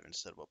 +5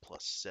 instead of a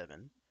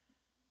 +7.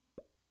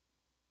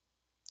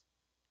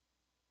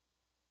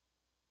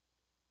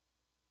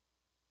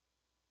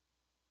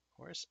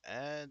 Horace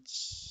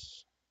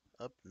adds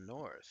up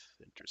north.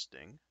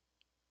 Interesting.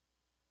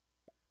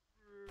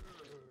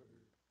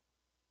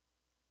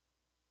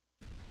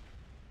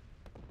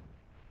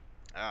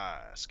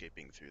 Ah,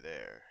 escaping through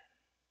there.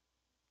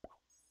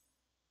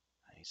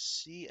 I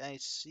see, I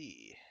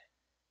see.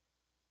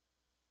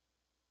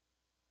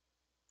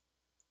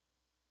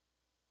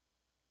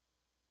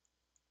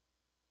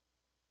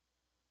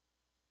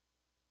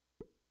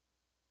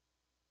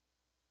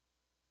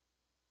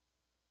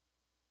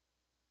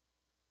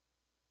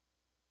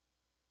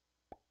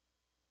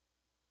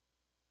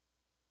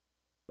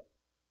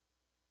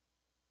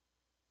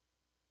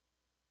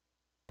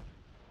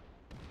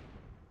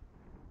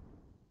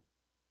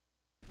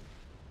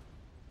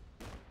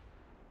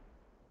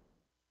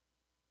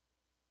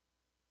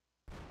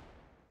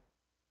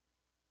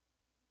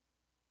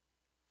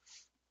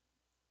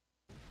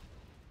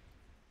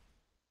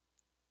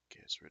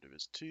 Gets rid of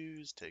his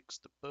 2s, takes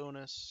the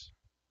bonus.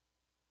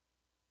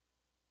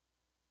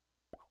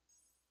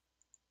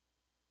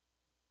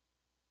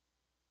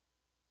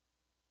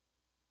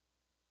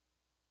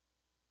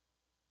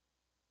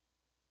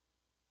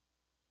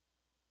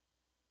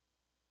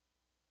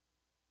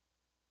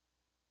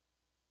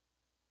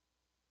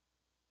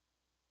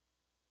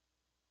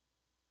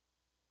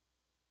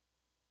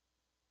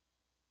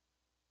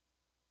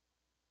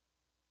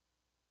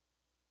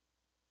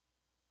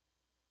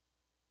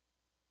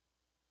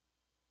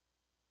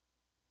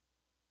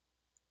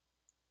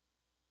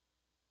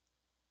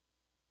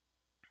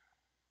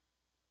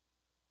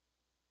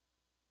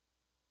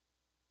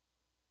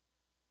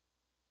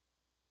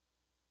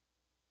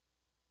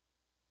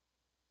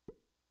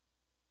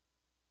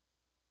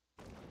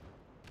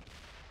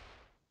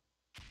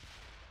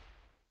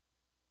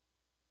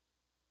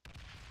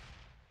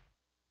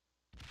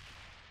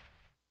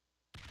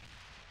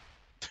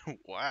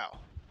 Wow.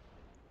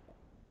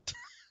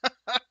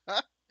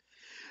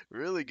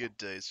 Really good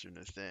dice for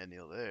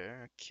Nathaniel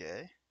there.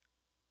 Okay.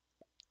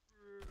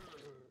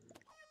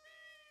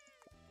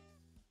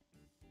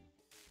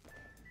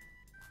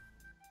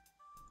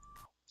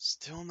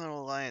 Still no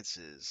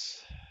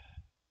alliances.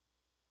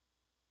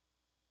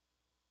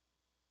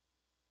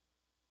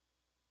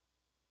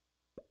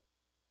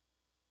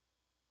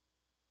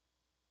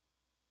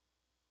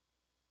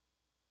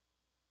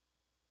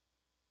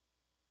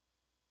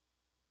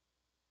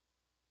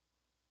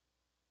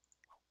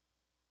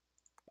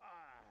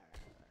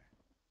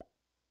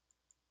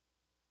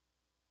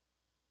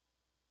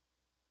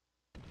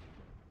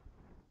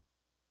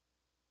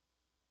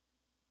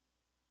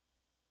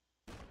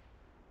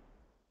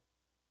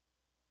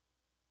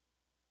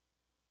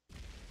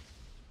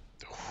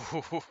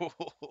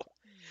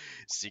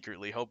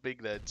 Secretly hoping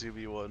that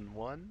 2v1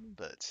 won,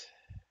 but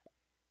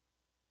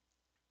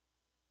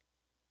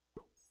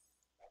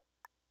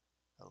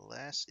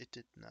alas, it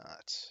did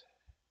not.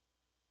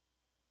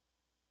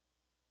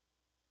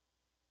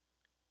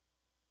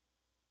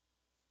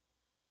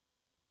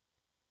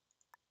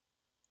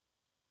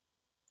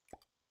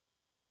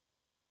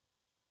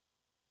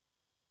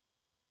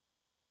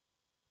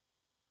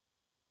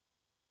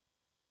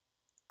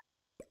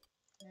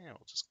 Yeah,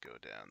 we'll just go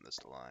down this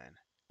line.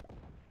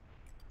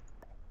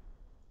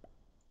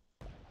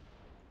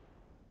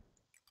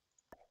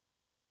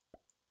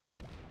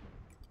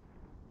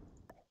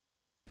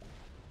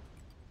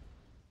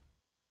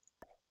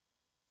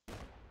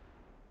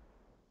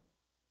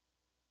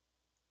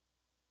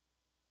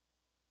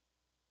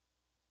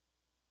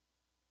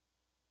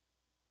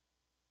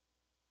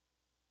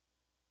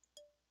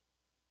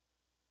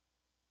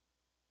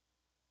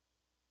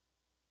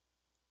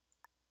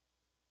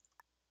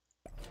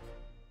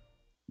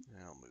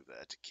 I'll move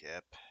that to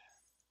cap.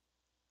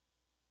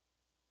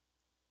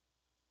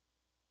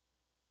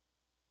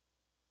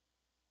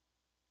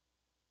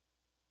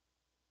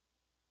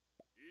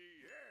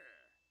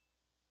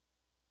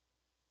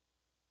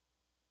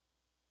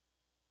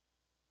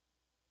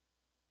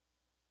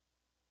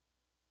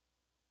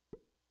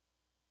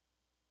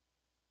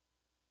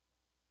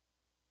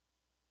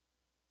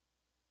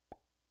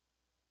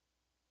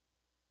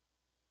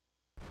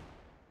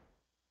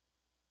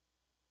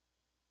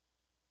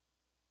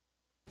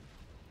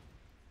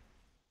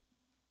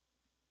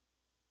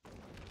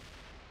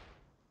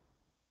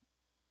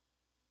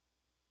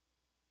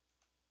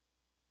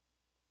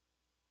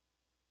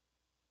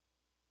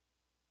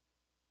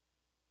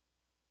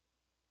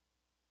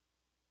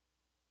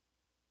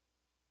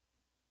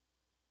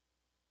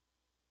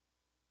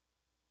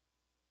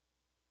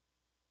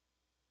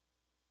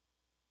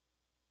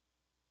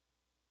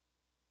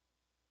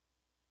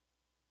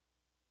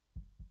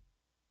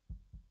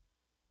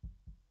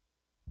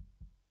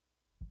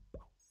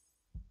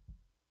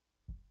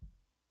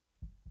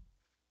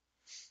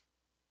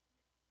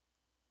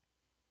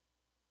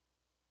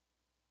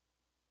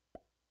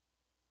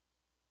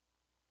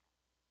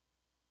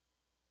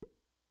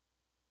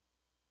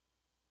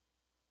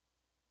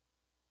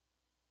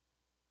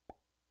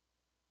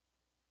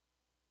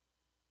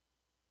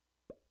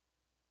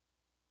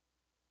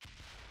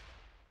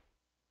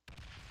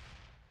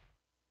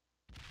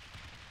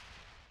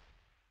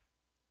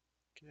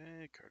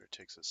 Okay, Carter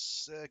takes a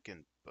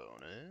second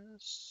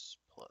bonus,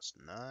 plus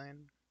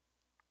 9.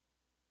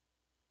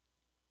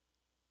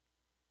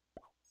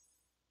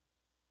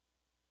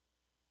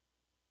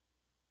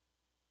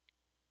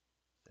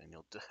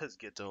 Daniel does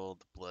get to hold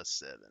the plus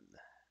 7.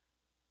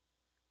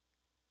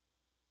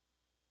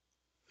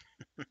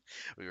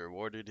 We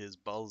rewarded his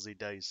ballsy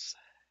dice.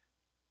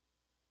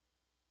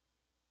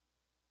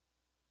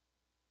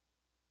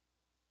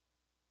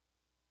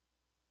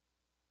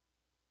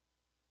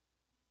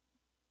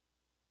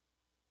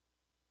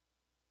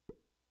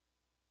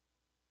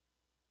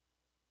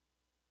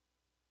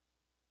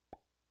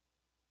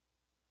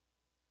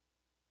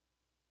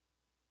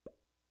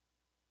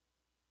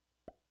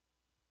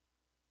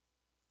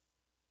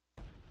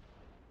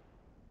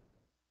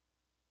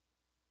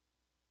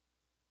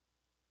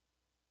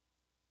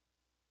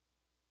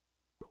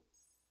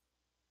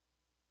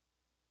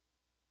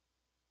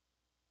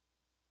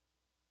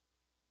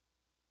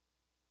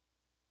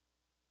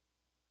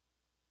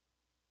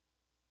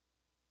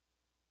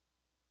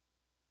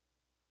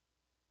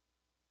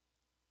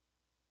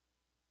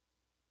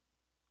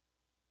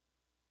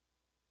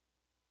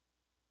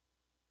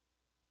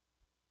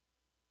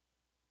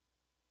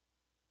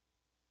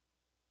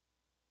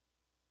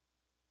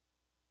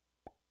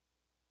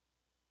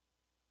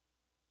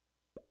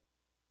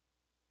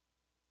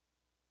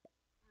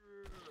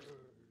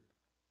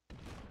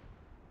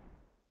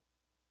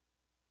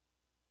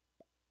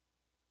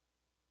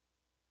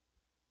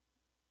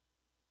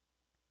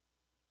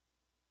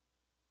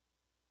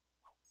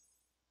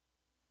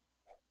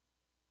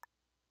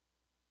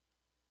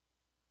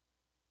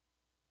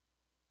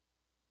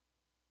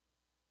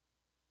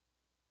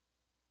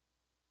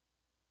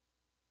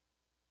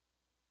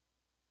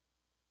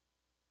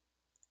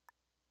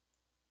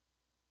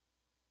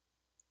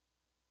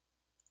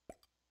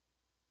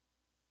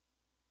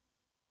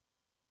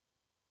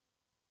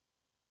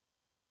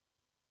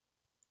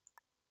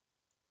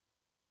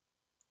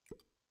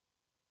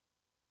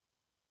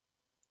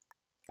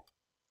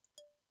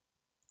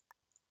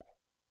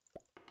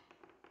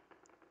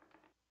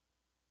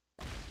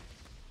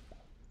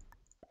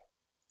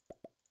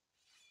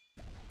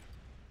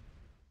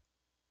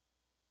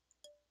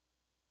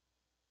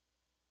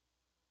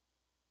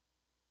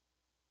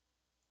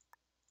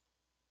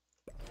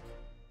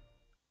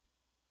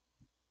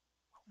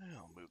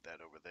 I'll move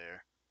that over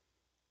there.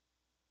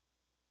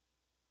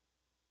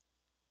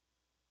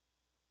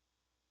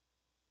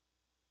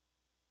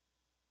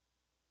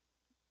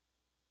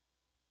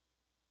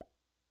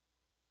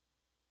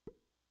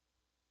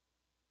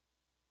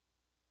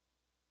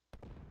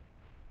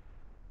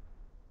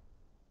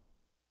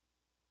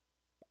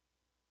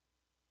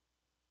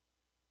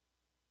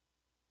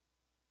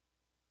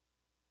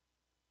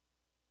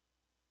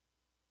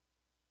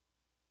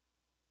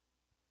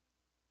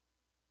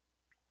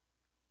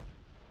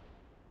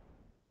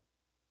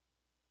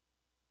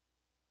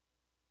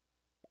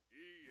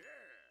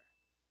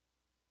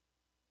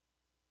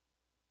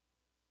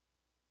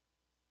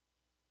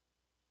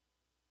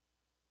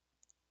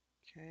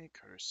 Okay,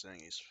 Carter's saying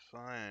he's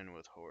fine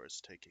with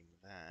Horace taking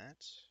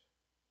that.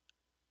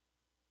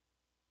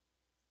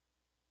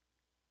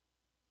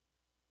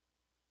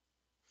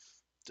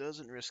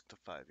 Doesn't risk the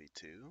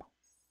 5e2.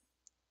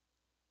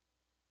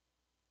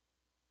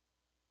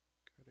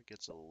 Carter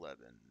gets 11.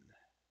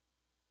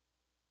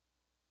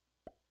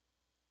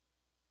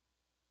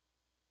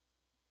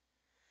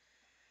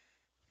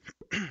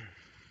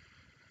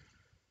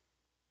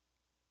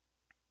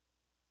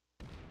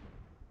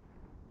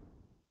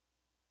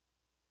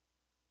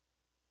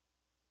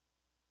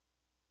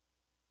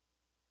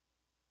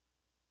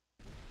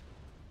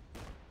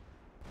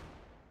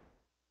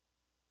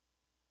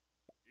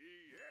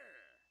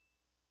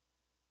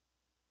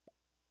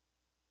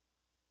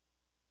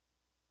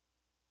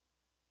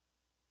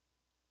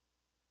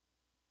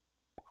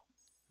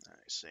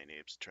 Nice, St.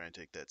 Abe's try and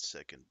take that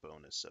second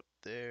bonus up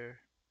there.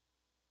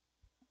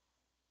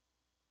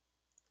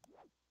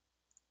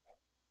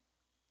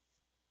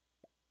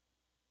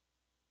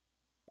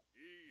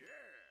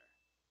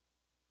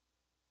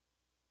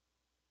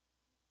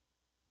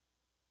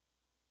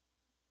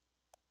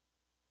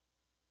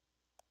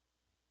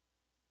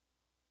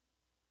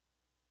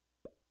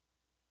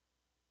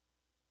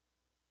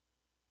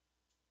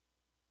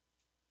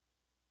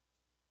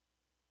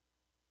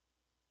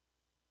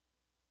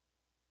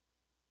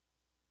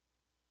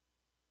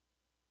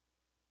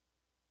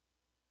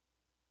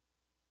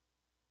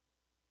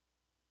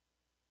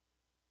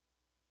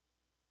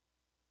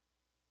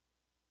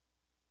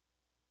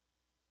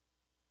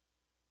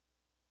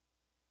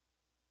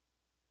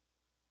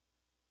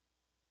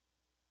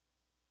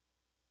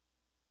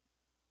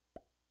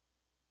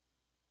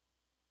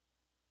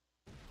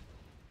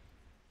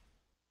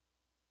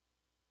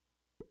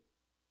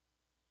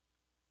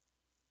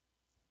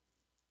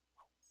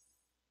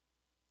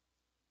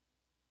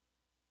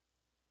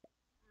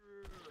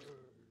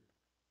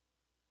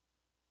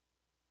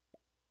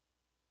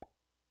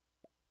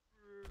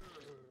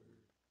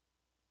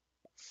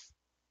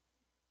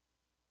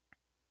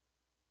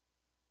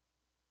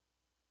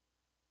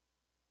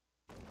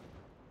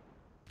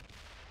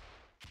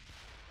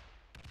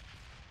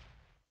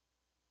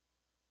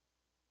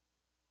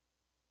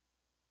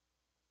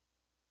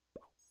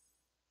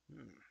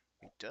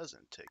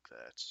 doesn't take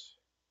that.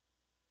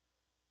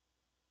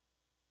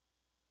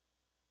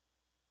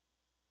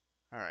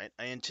 Alright,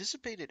 I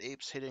anticipated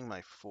apes hitting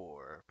my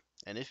 4,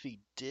 and if he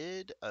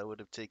did, I would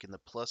have taken the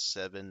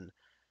 +7,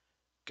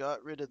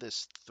 got rid of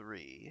this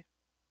 3,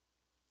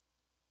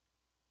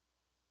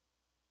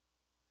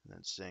 and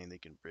then saying they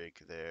can break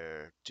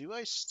there. Do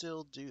I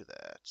still do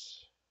that?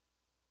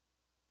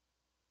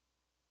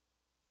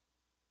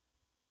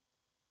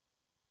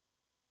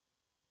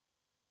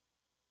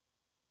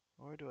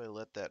 Or do I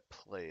let that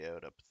play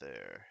out up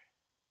there?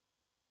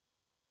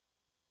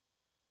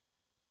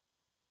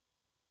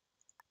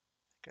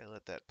 I think I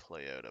let that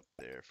play out up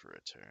there for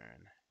a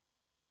turn.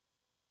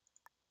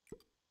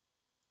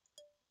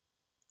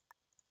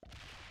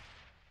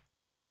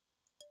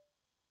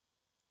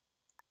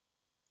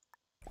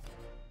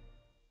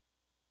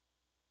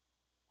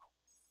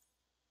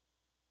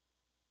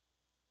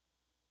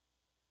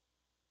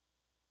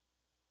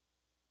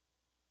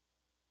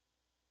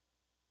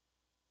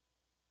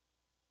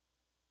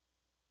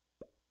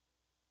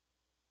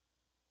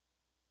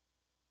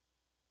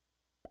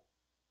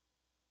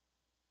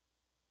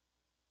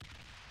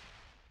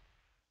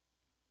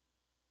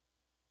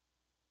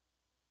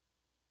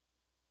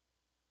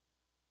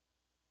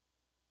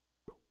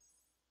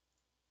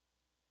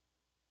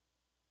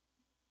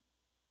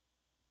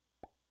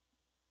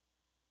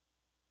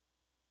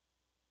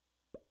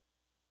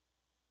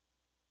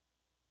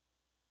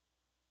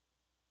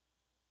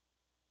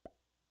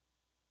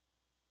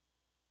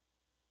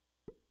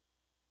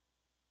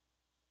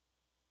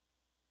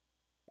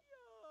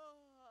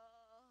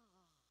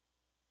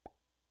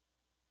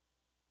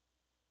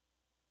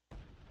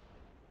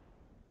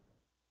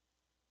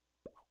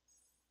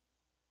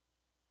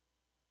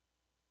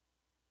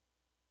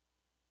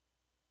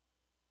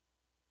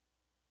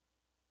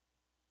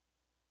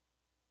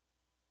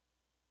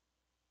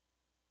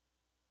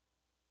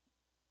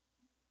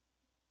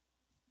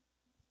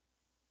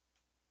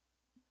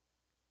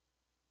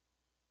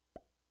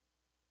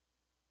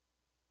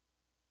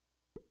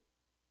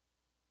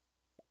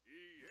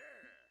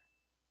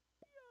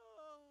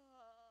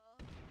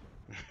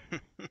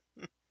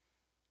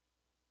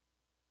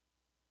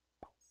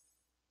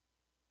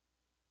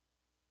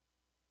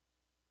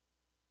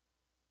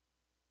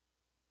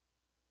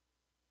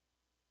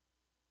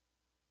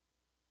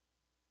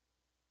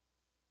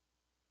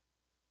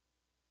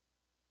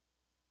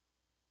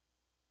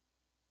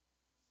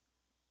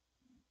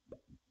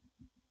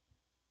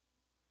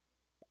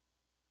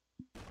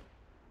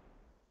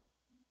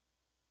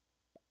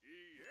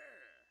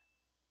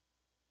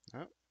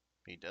 Oh,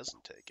 he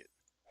doesn't take it.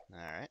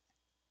 Alright.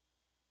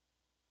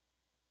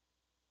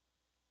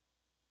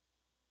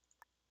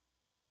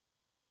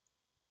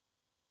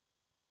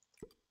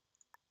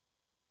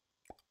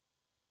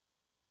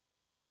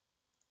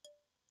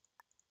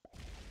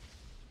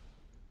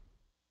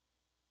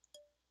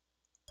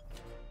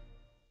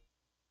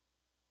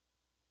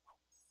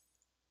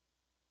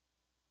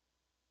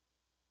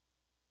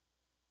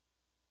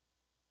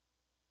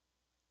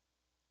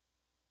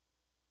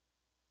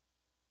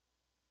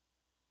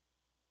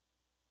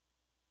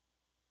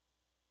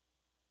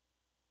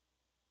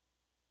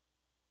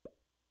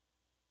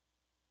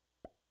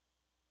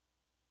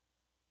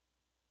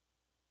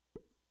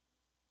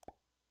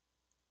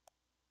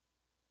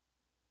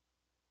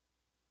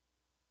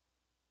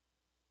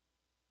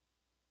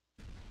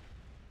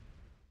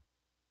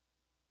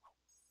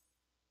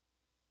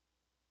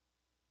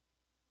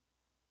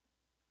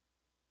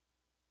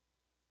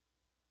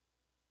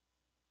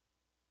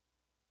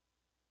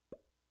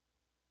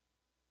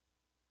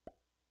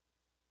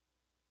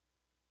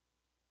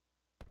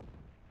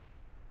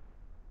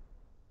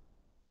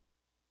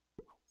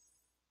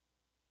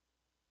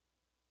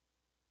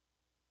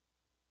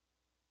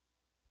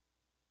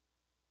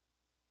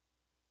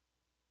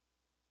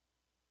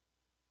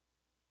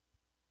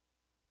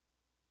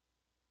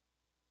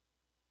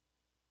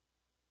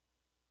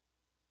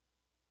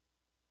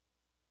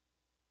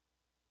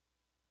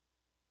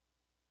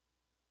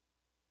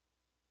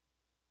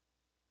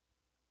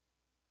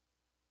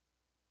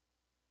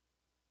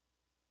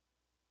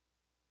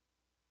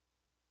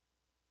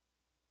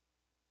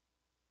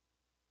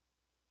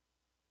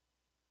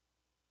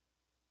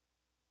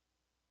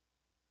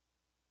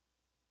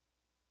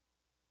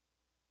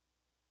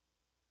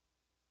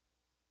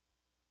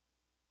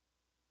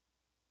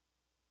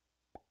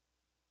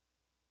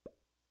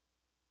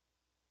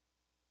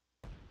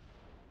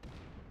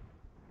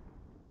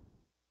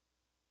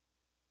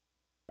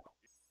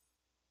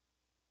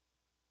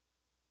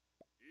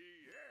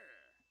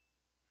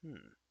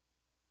 Hmm.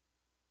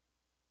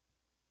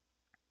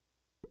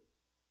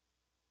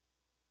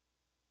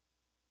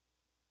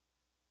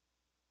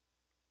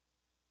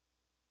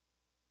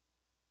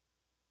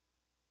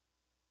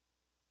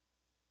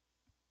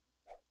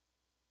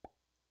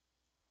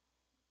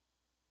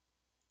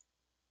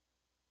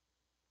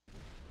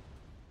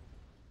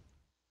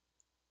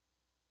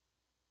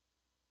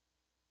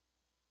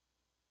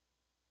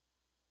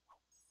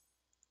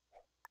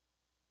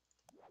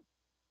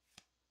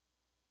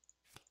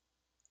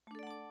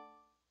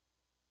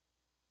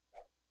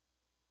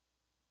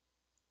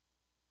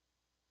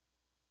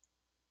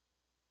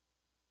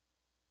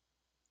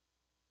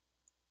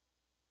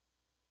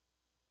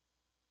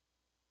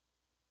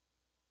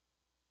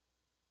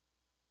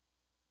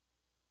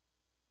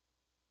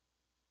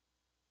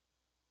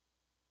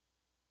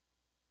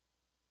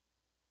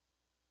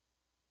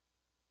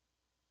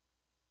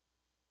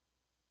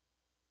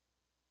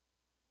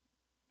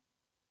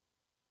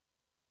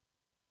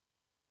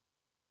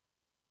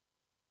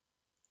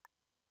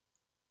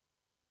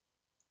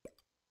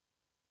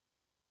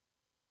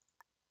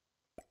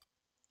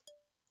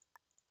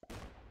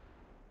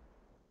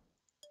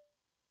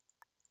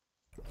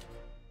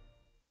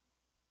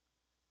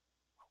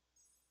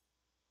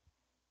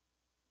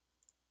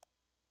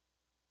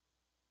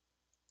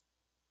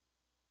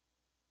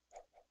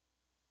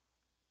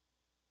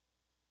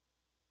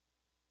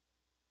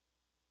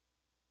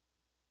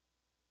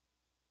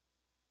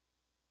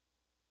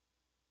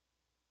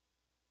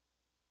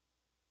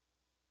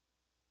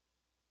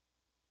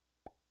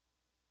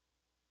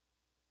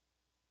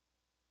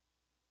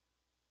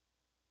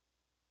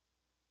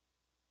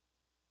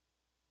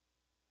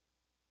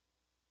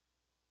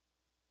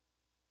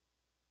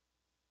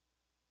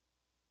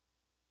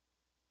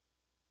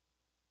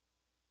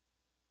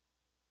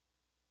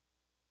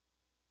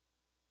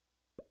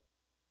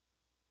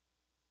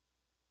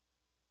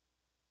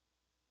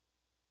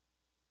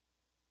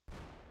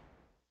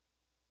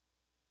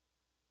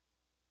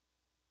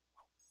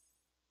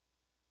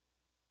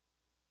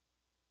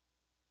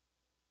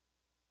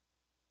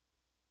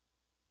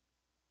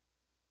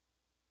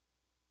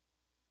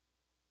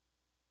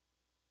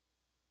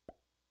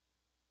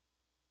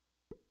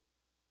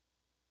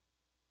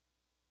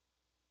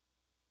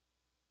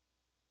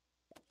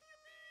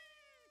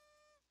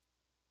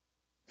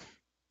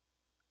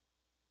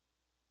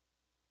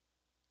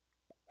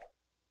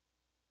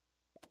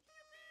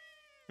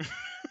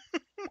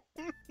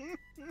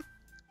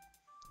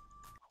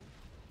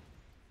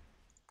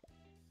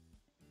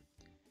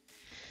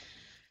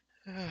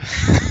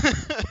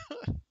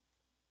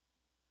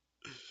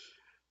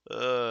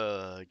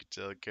 I can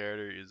tell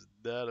Carter is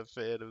not a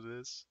fan of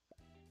this.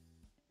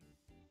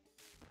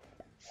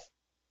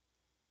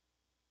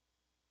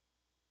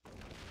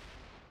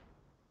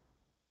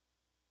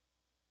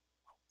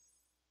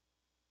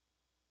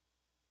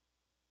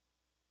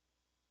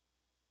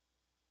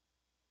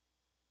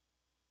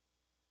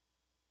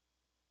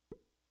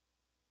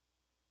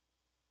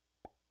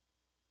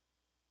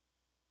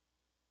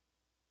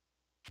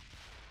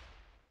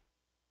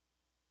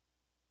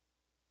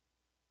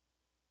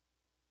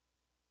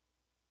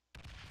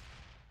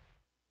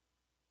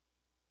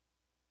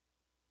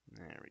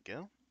 There we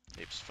go.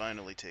 Apes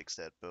finally takes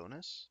that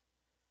bonus.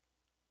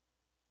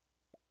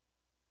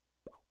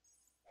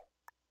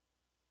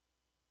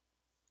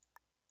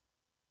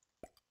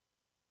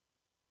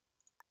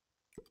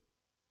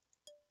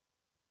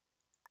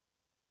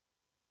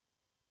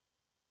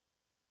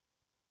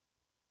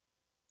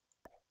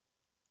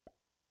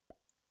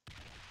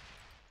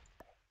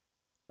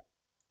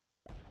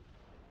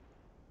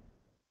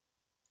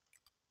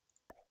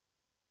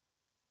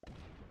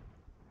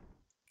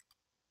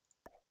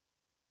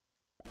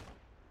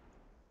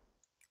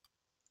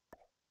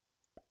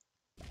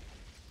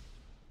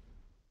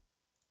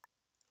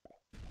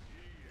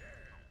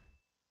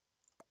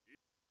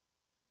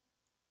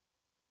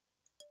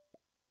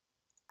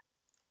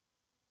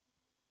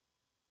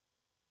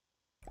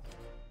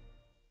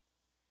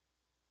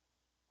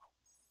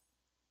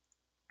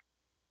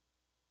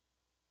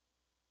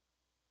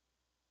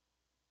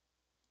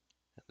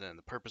 Then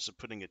the purpose of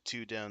putting a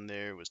 2 down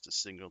there was to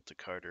signal to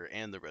Carter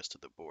and the rest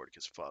of the board,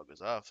 because fog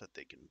was off, that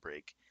they can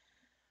break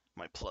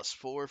my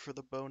 +4 for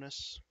the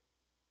bonus.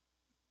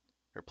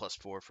 Or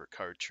 +4 for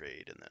card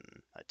trade, and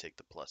then I take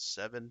the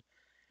 +7. And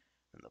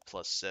the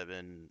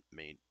 +7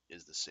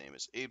 is the same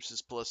as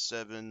Apes'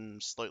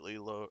 +7, slightly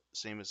low,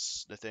 same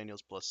as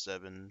Nathaniel's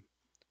 +7.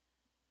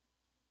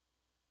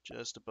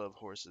 Just above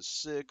Horace's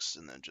 6,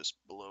 and then just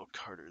below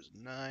Carter's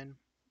 9.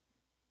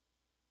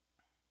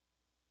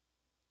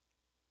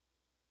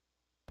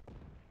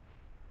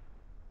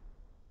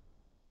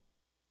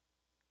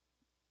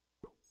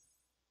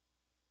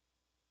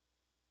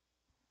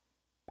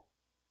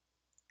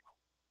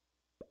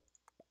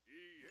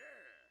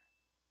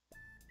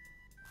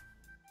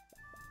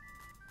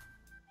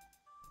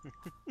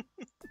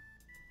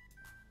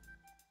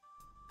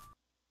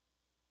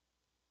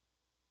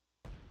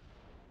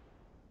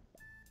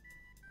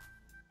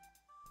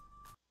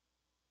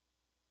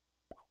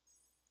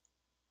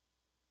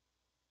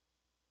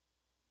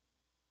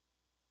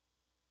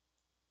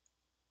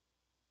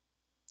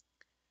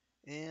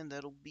 And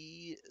that'll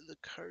be the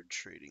card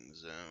trading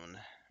zone.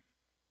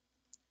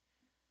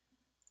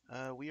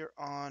 We are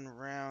on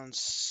round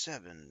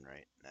 7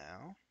 right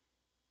now.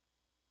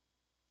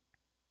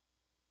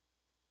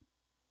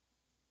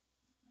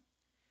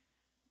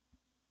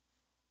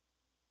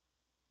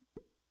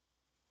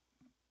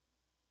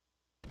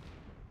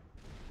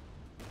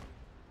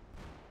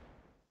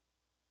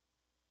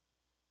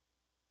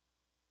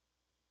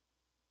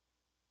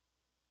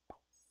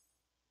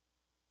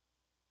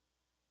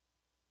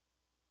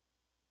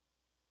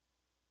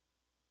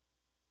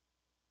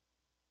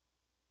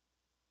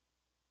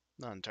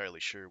 Not entirely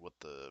sure what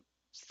the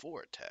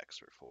 4 attacks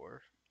were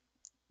for.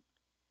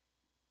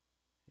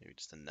 Maybe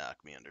just to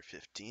knock me under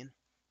 15.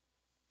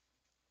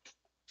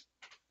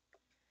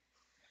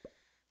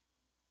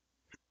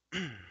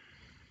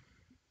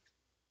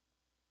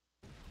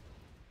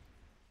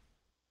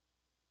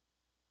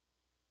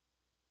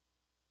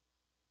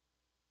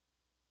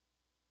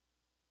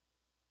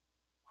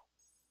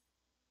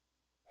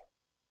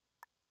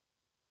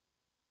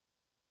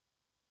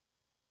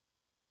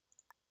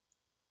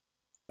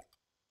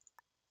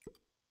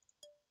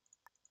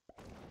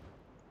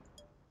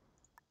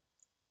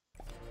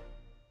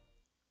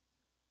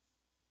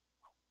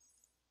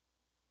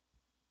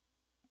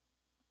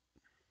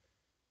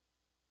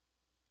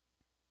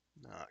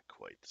 Not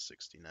quite the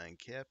 69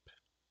 cap.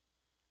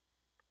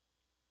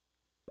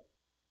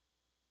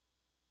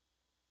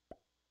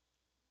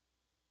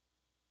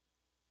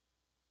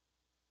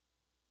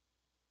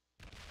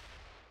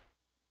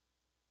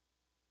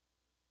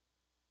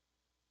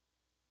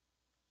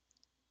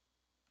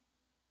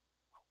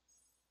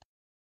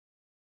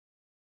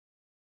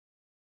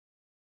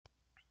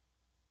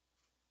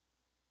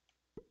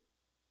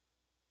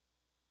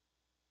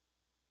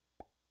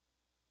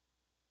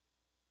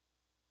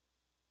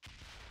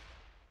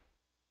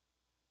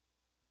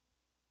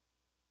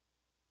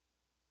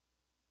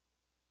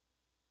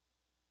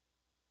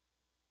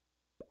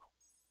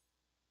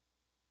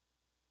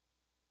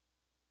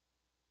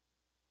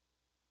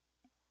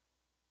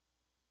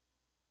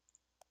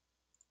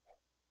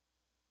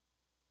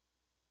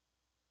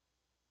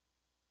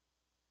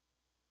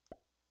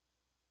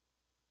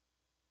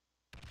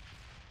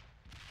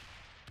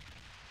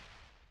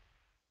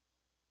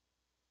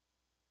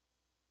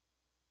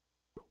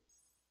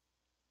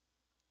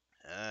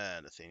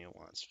 Nathaniel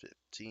wants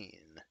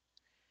 15.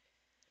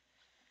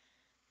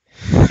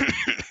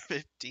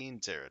 15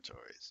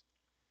 territories.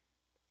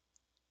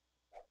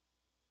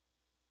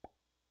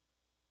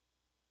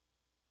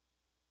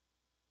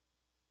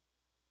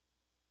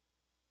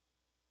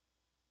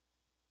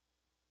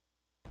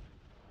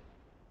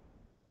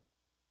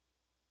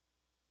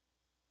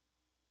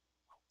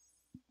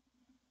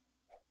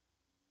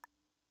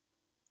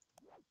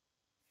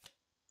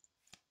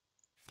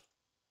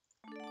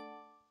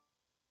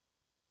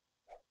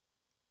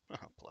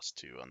 Oh,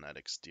 +2 on that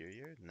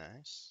exterior.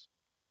 Nice.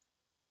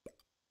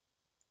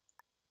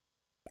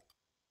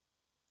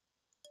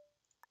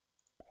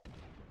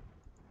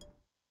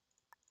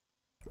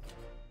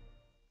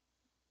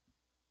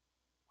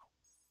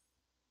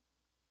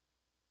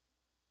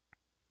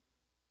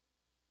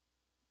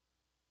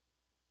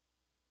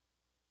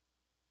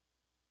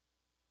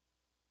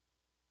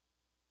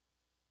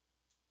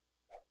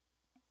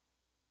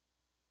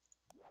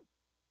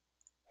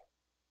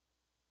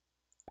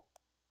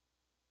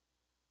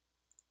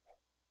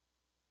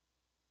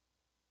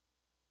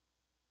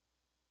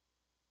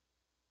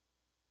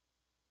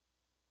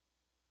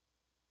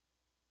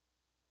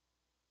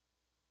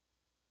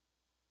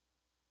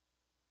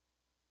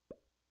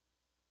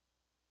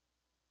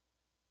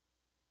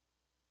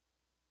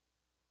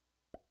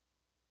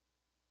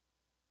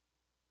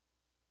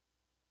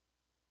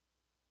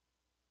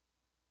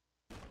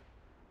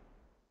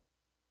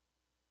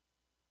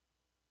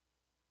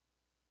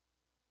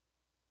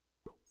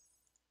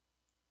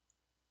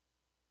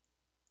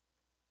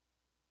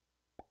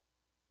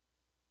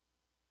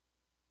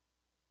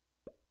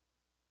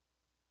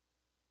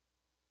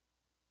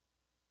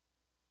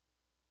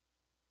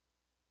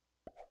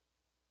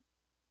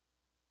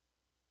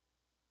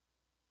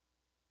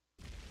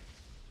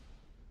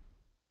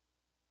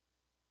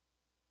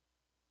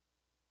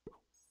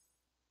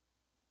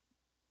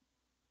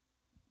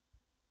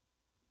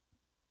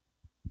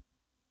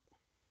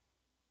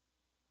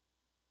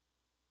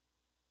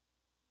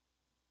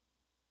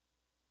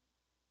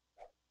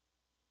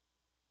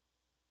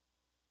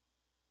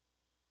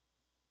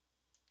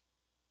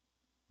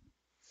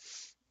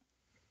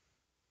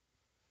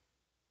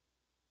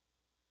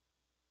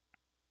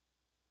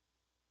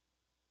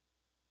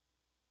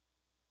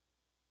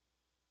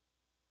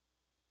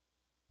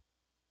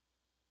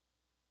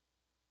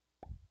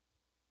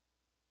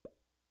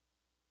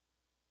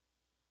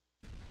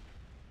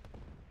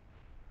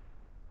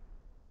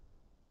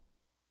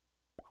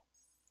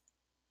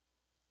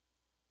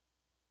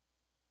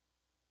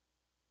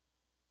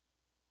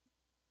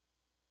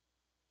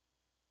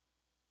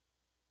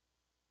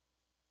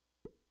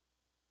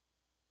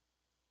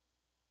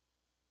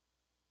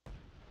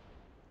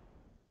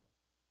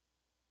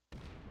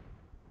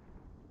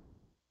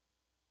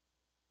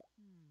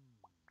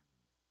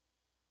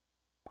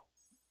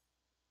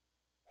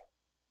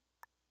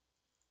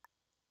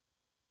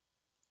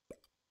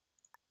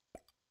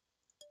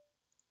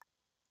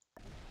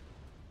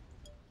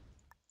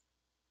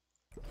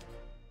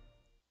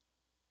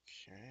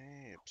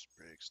 Okay, Ips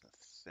breaks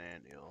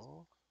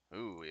Nathaniel.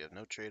 Ooh, we have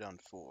no trade on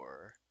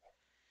 4.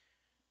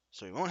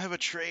 So we won't have a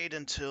trade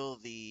until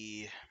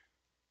the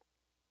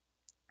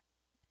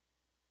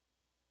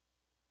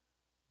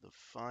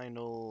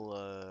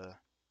final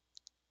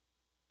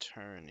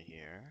turn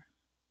here.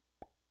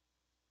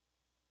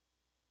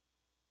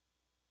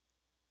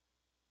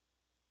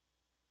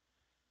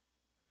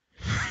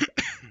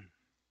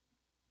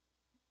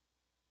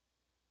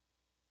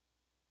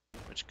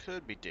 Which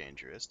could be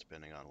dangerous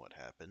depending on what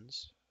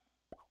happens.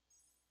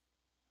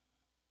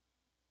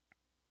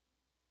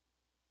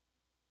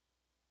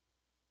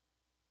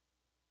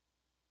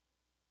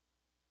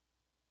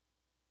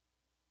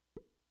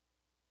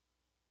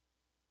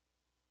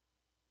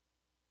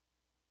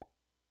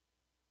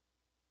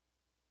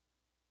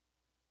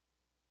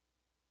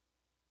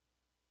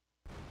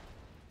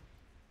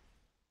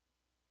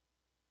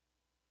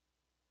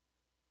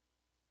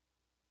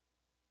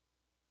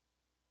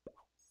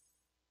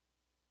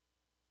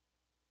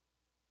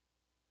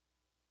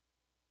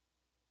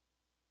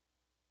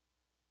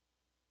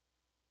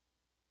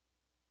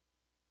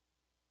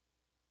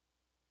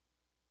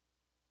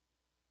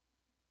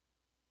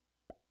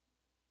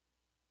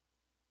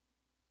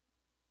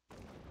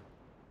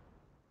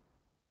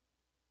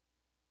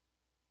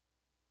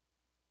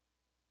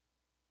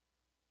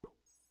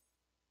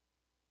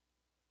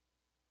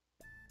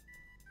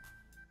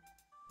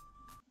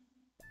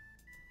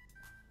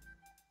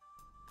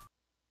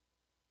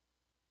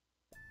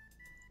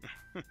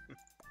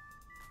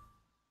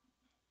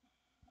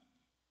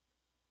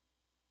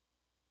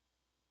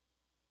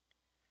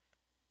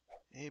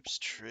 Apes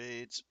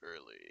trades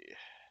early.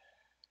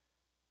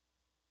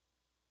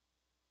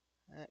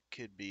 That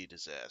could be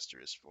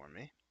disastrous for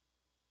me.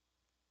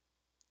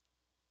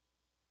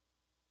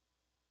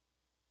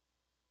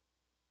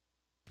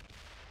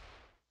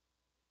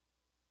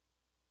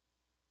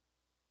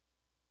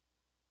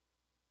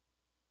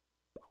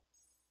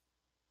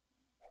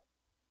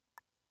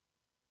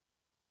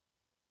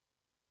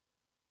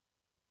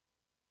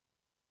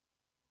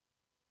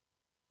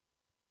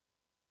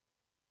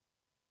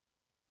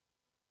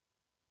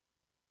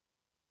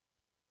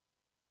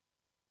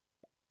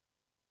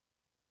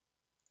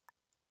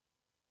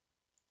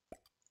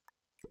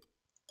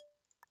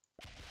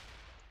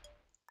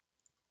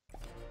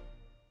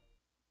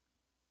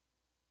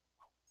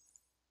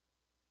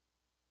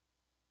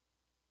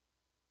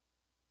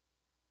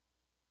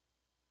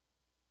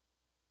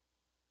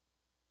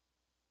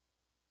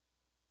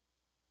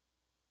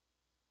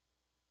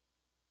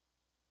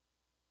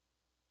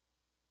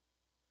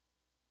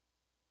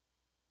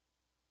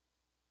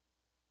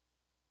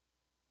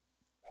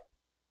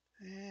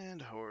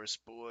 And Horace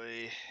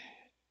Boy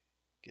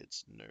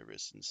gets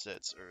nervous and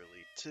sets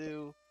early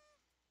too.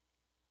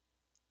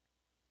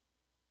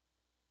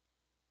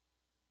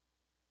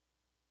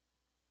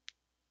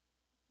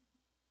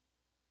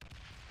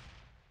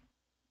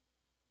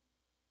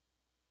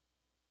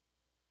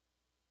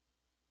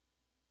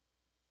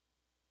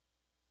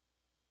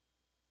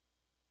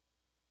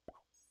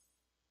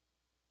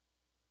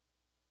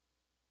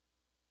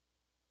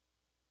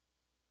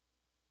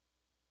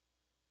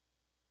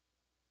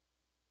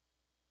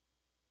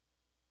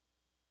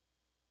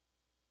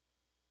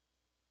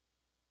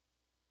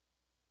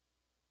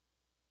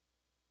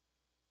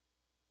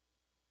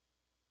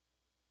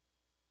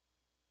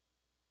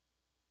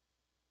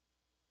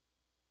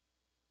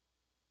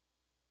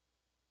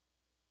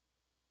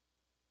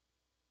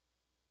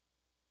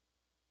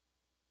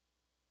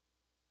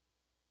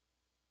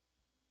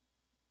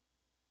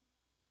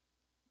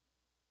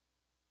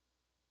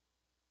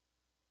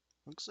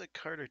 Looks like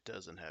Carter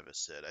doesn't have a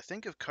set. I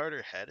think if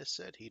Carter had a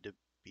set, he'd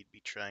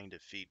be trying to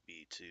feed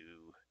me to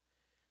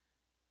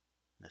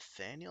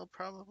Nathaniel,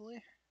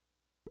 probably.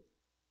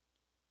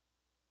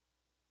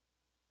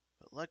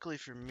 But luckily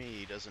for me,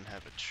 he doesn't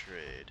have a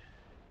trade.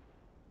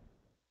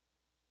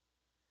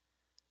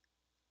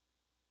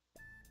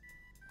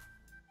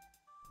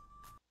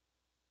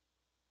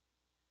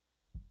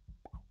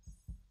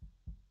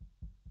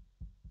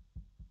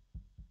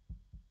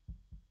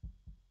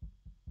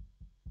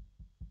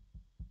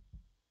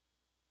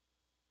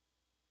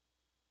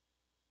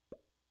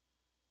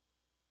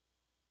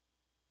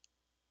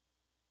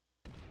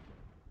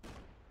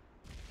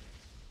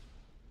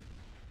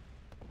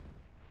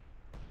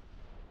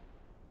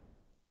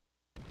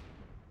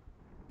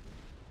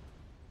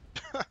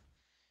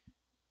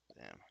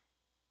 Damn.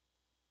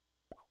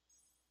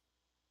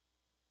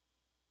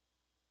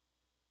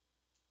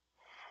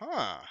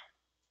 Huh.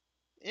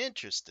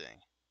 Interesting.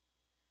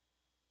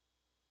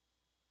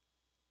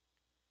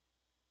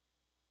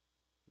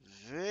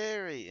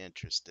 Very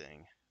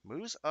interesting.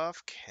 Moves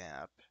off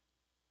cap.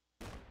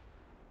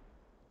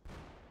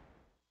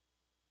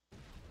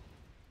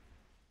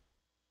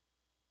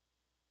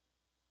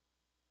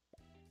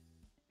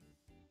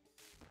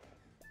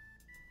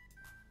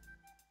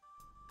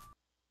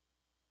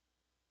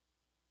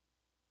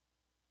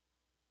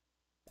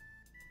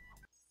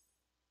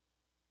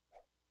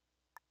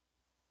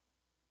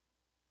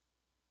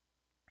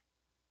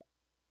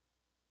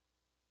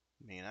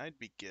 I mean, I'd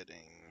be getting...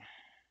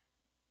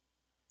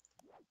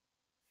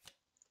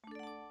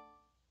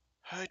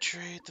 I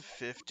trade the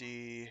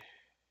 50,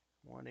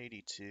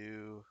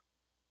 182.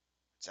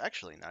 It's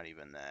actually not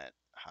even that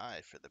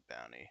high for the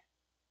bounty.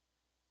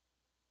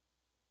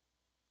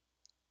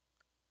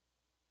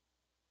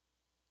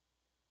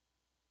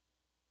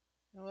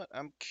 You know what?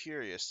 I'm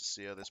curious to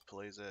see how this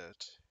plays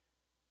out.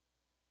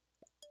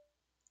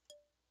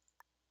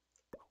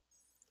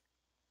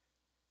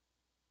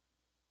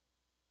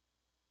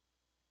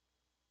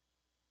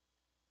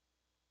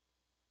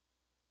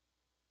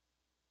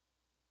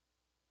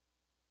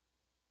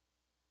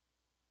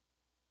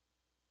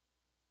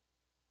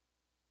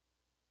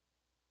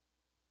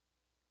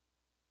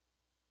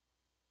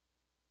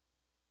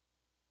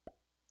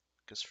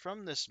 Because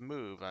from this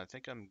move, I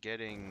think I'm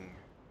getting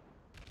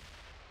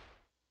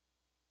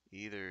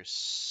either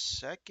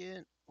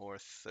second or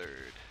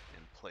third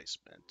in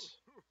placement.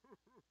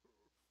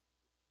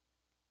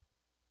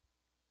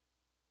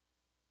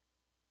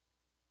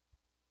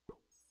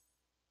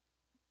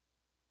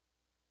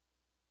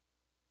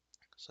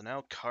 So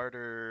now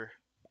Carter,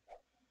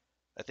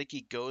 I think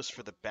he goes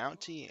for the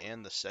bounty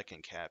and the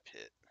second cap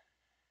hit.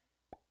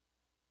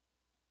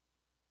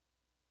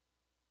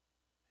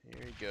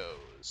 Here he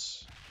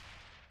goes.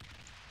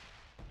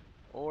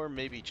 Or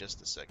maybe just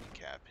the second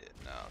cap hit.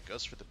 No,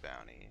 goes for the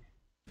bounty.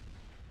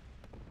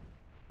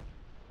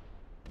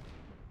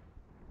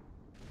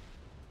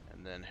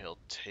 And then he'll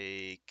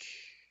take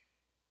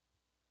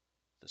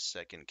the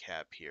second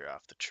cap here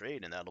off the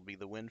trade, and that'll be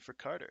the win for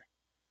Carter.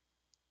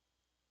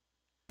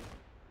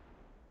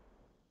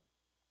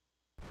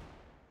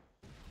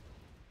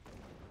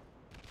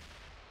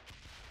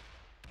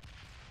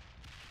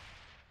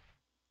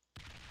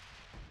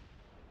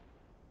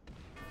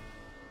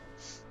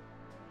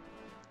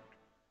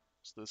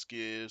 So this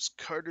gives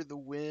Carter the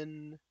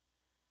win,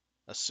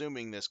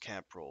 assuming this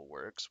cap roll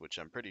works, which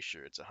I'm pretty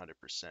sure it's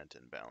 100%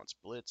 in Balance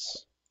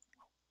Blitz.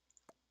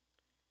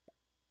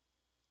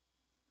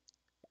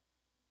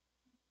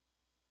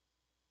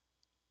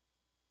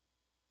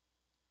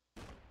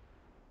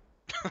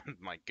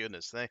 My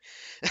goodness, that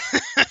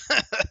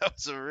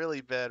was a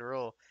really bad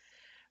roll.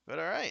 But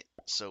alright,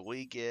 so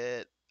we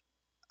get,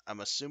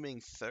 I'm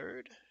assuming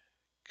third,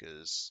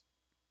 because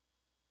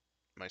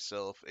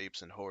myself,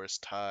 Apes, and Horace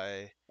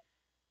tie,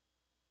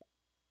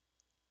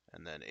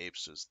 and then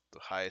Apes was the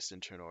highest in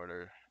turn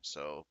order.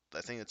 So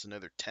I think it's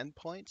another 10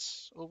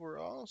 points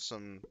overall.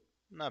 Some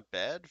not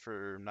bad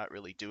for not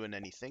really doing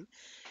anything.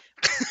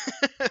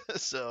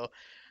 So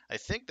I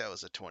think that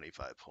was a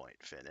 25-point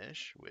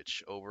finish,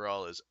 which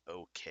overall is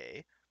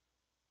okay.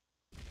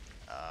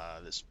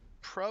 This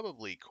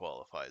probably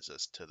qualifies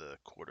us to the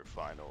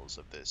quarterfinals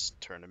of this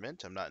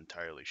tournament. I'm not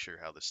entirely sure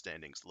how the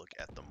standings look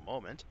at the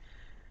moment.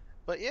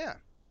 But yeah,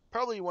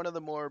 probably one of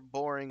the more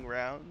boring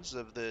rounds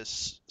of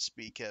this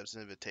Speedcaps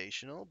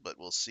Invitational, but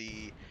we'll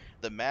see.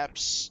 The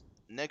maps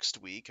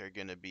next week are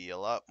going to be have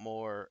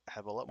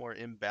a lot more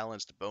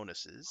imbalanced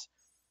bonuses.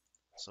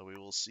 So we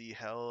will see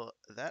how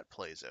that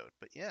plays out.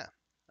 But yeah,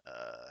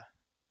 uh,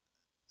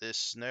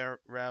 this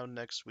round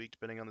next week,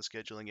 depending on the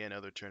scheduling and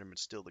other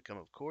tournaments still to come,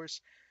 of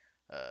course.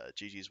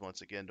 GG's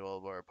once again to all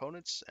of our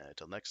opponents. And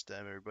until next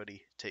time,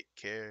 everybody, take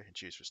care and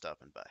cheers for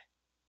stopping by.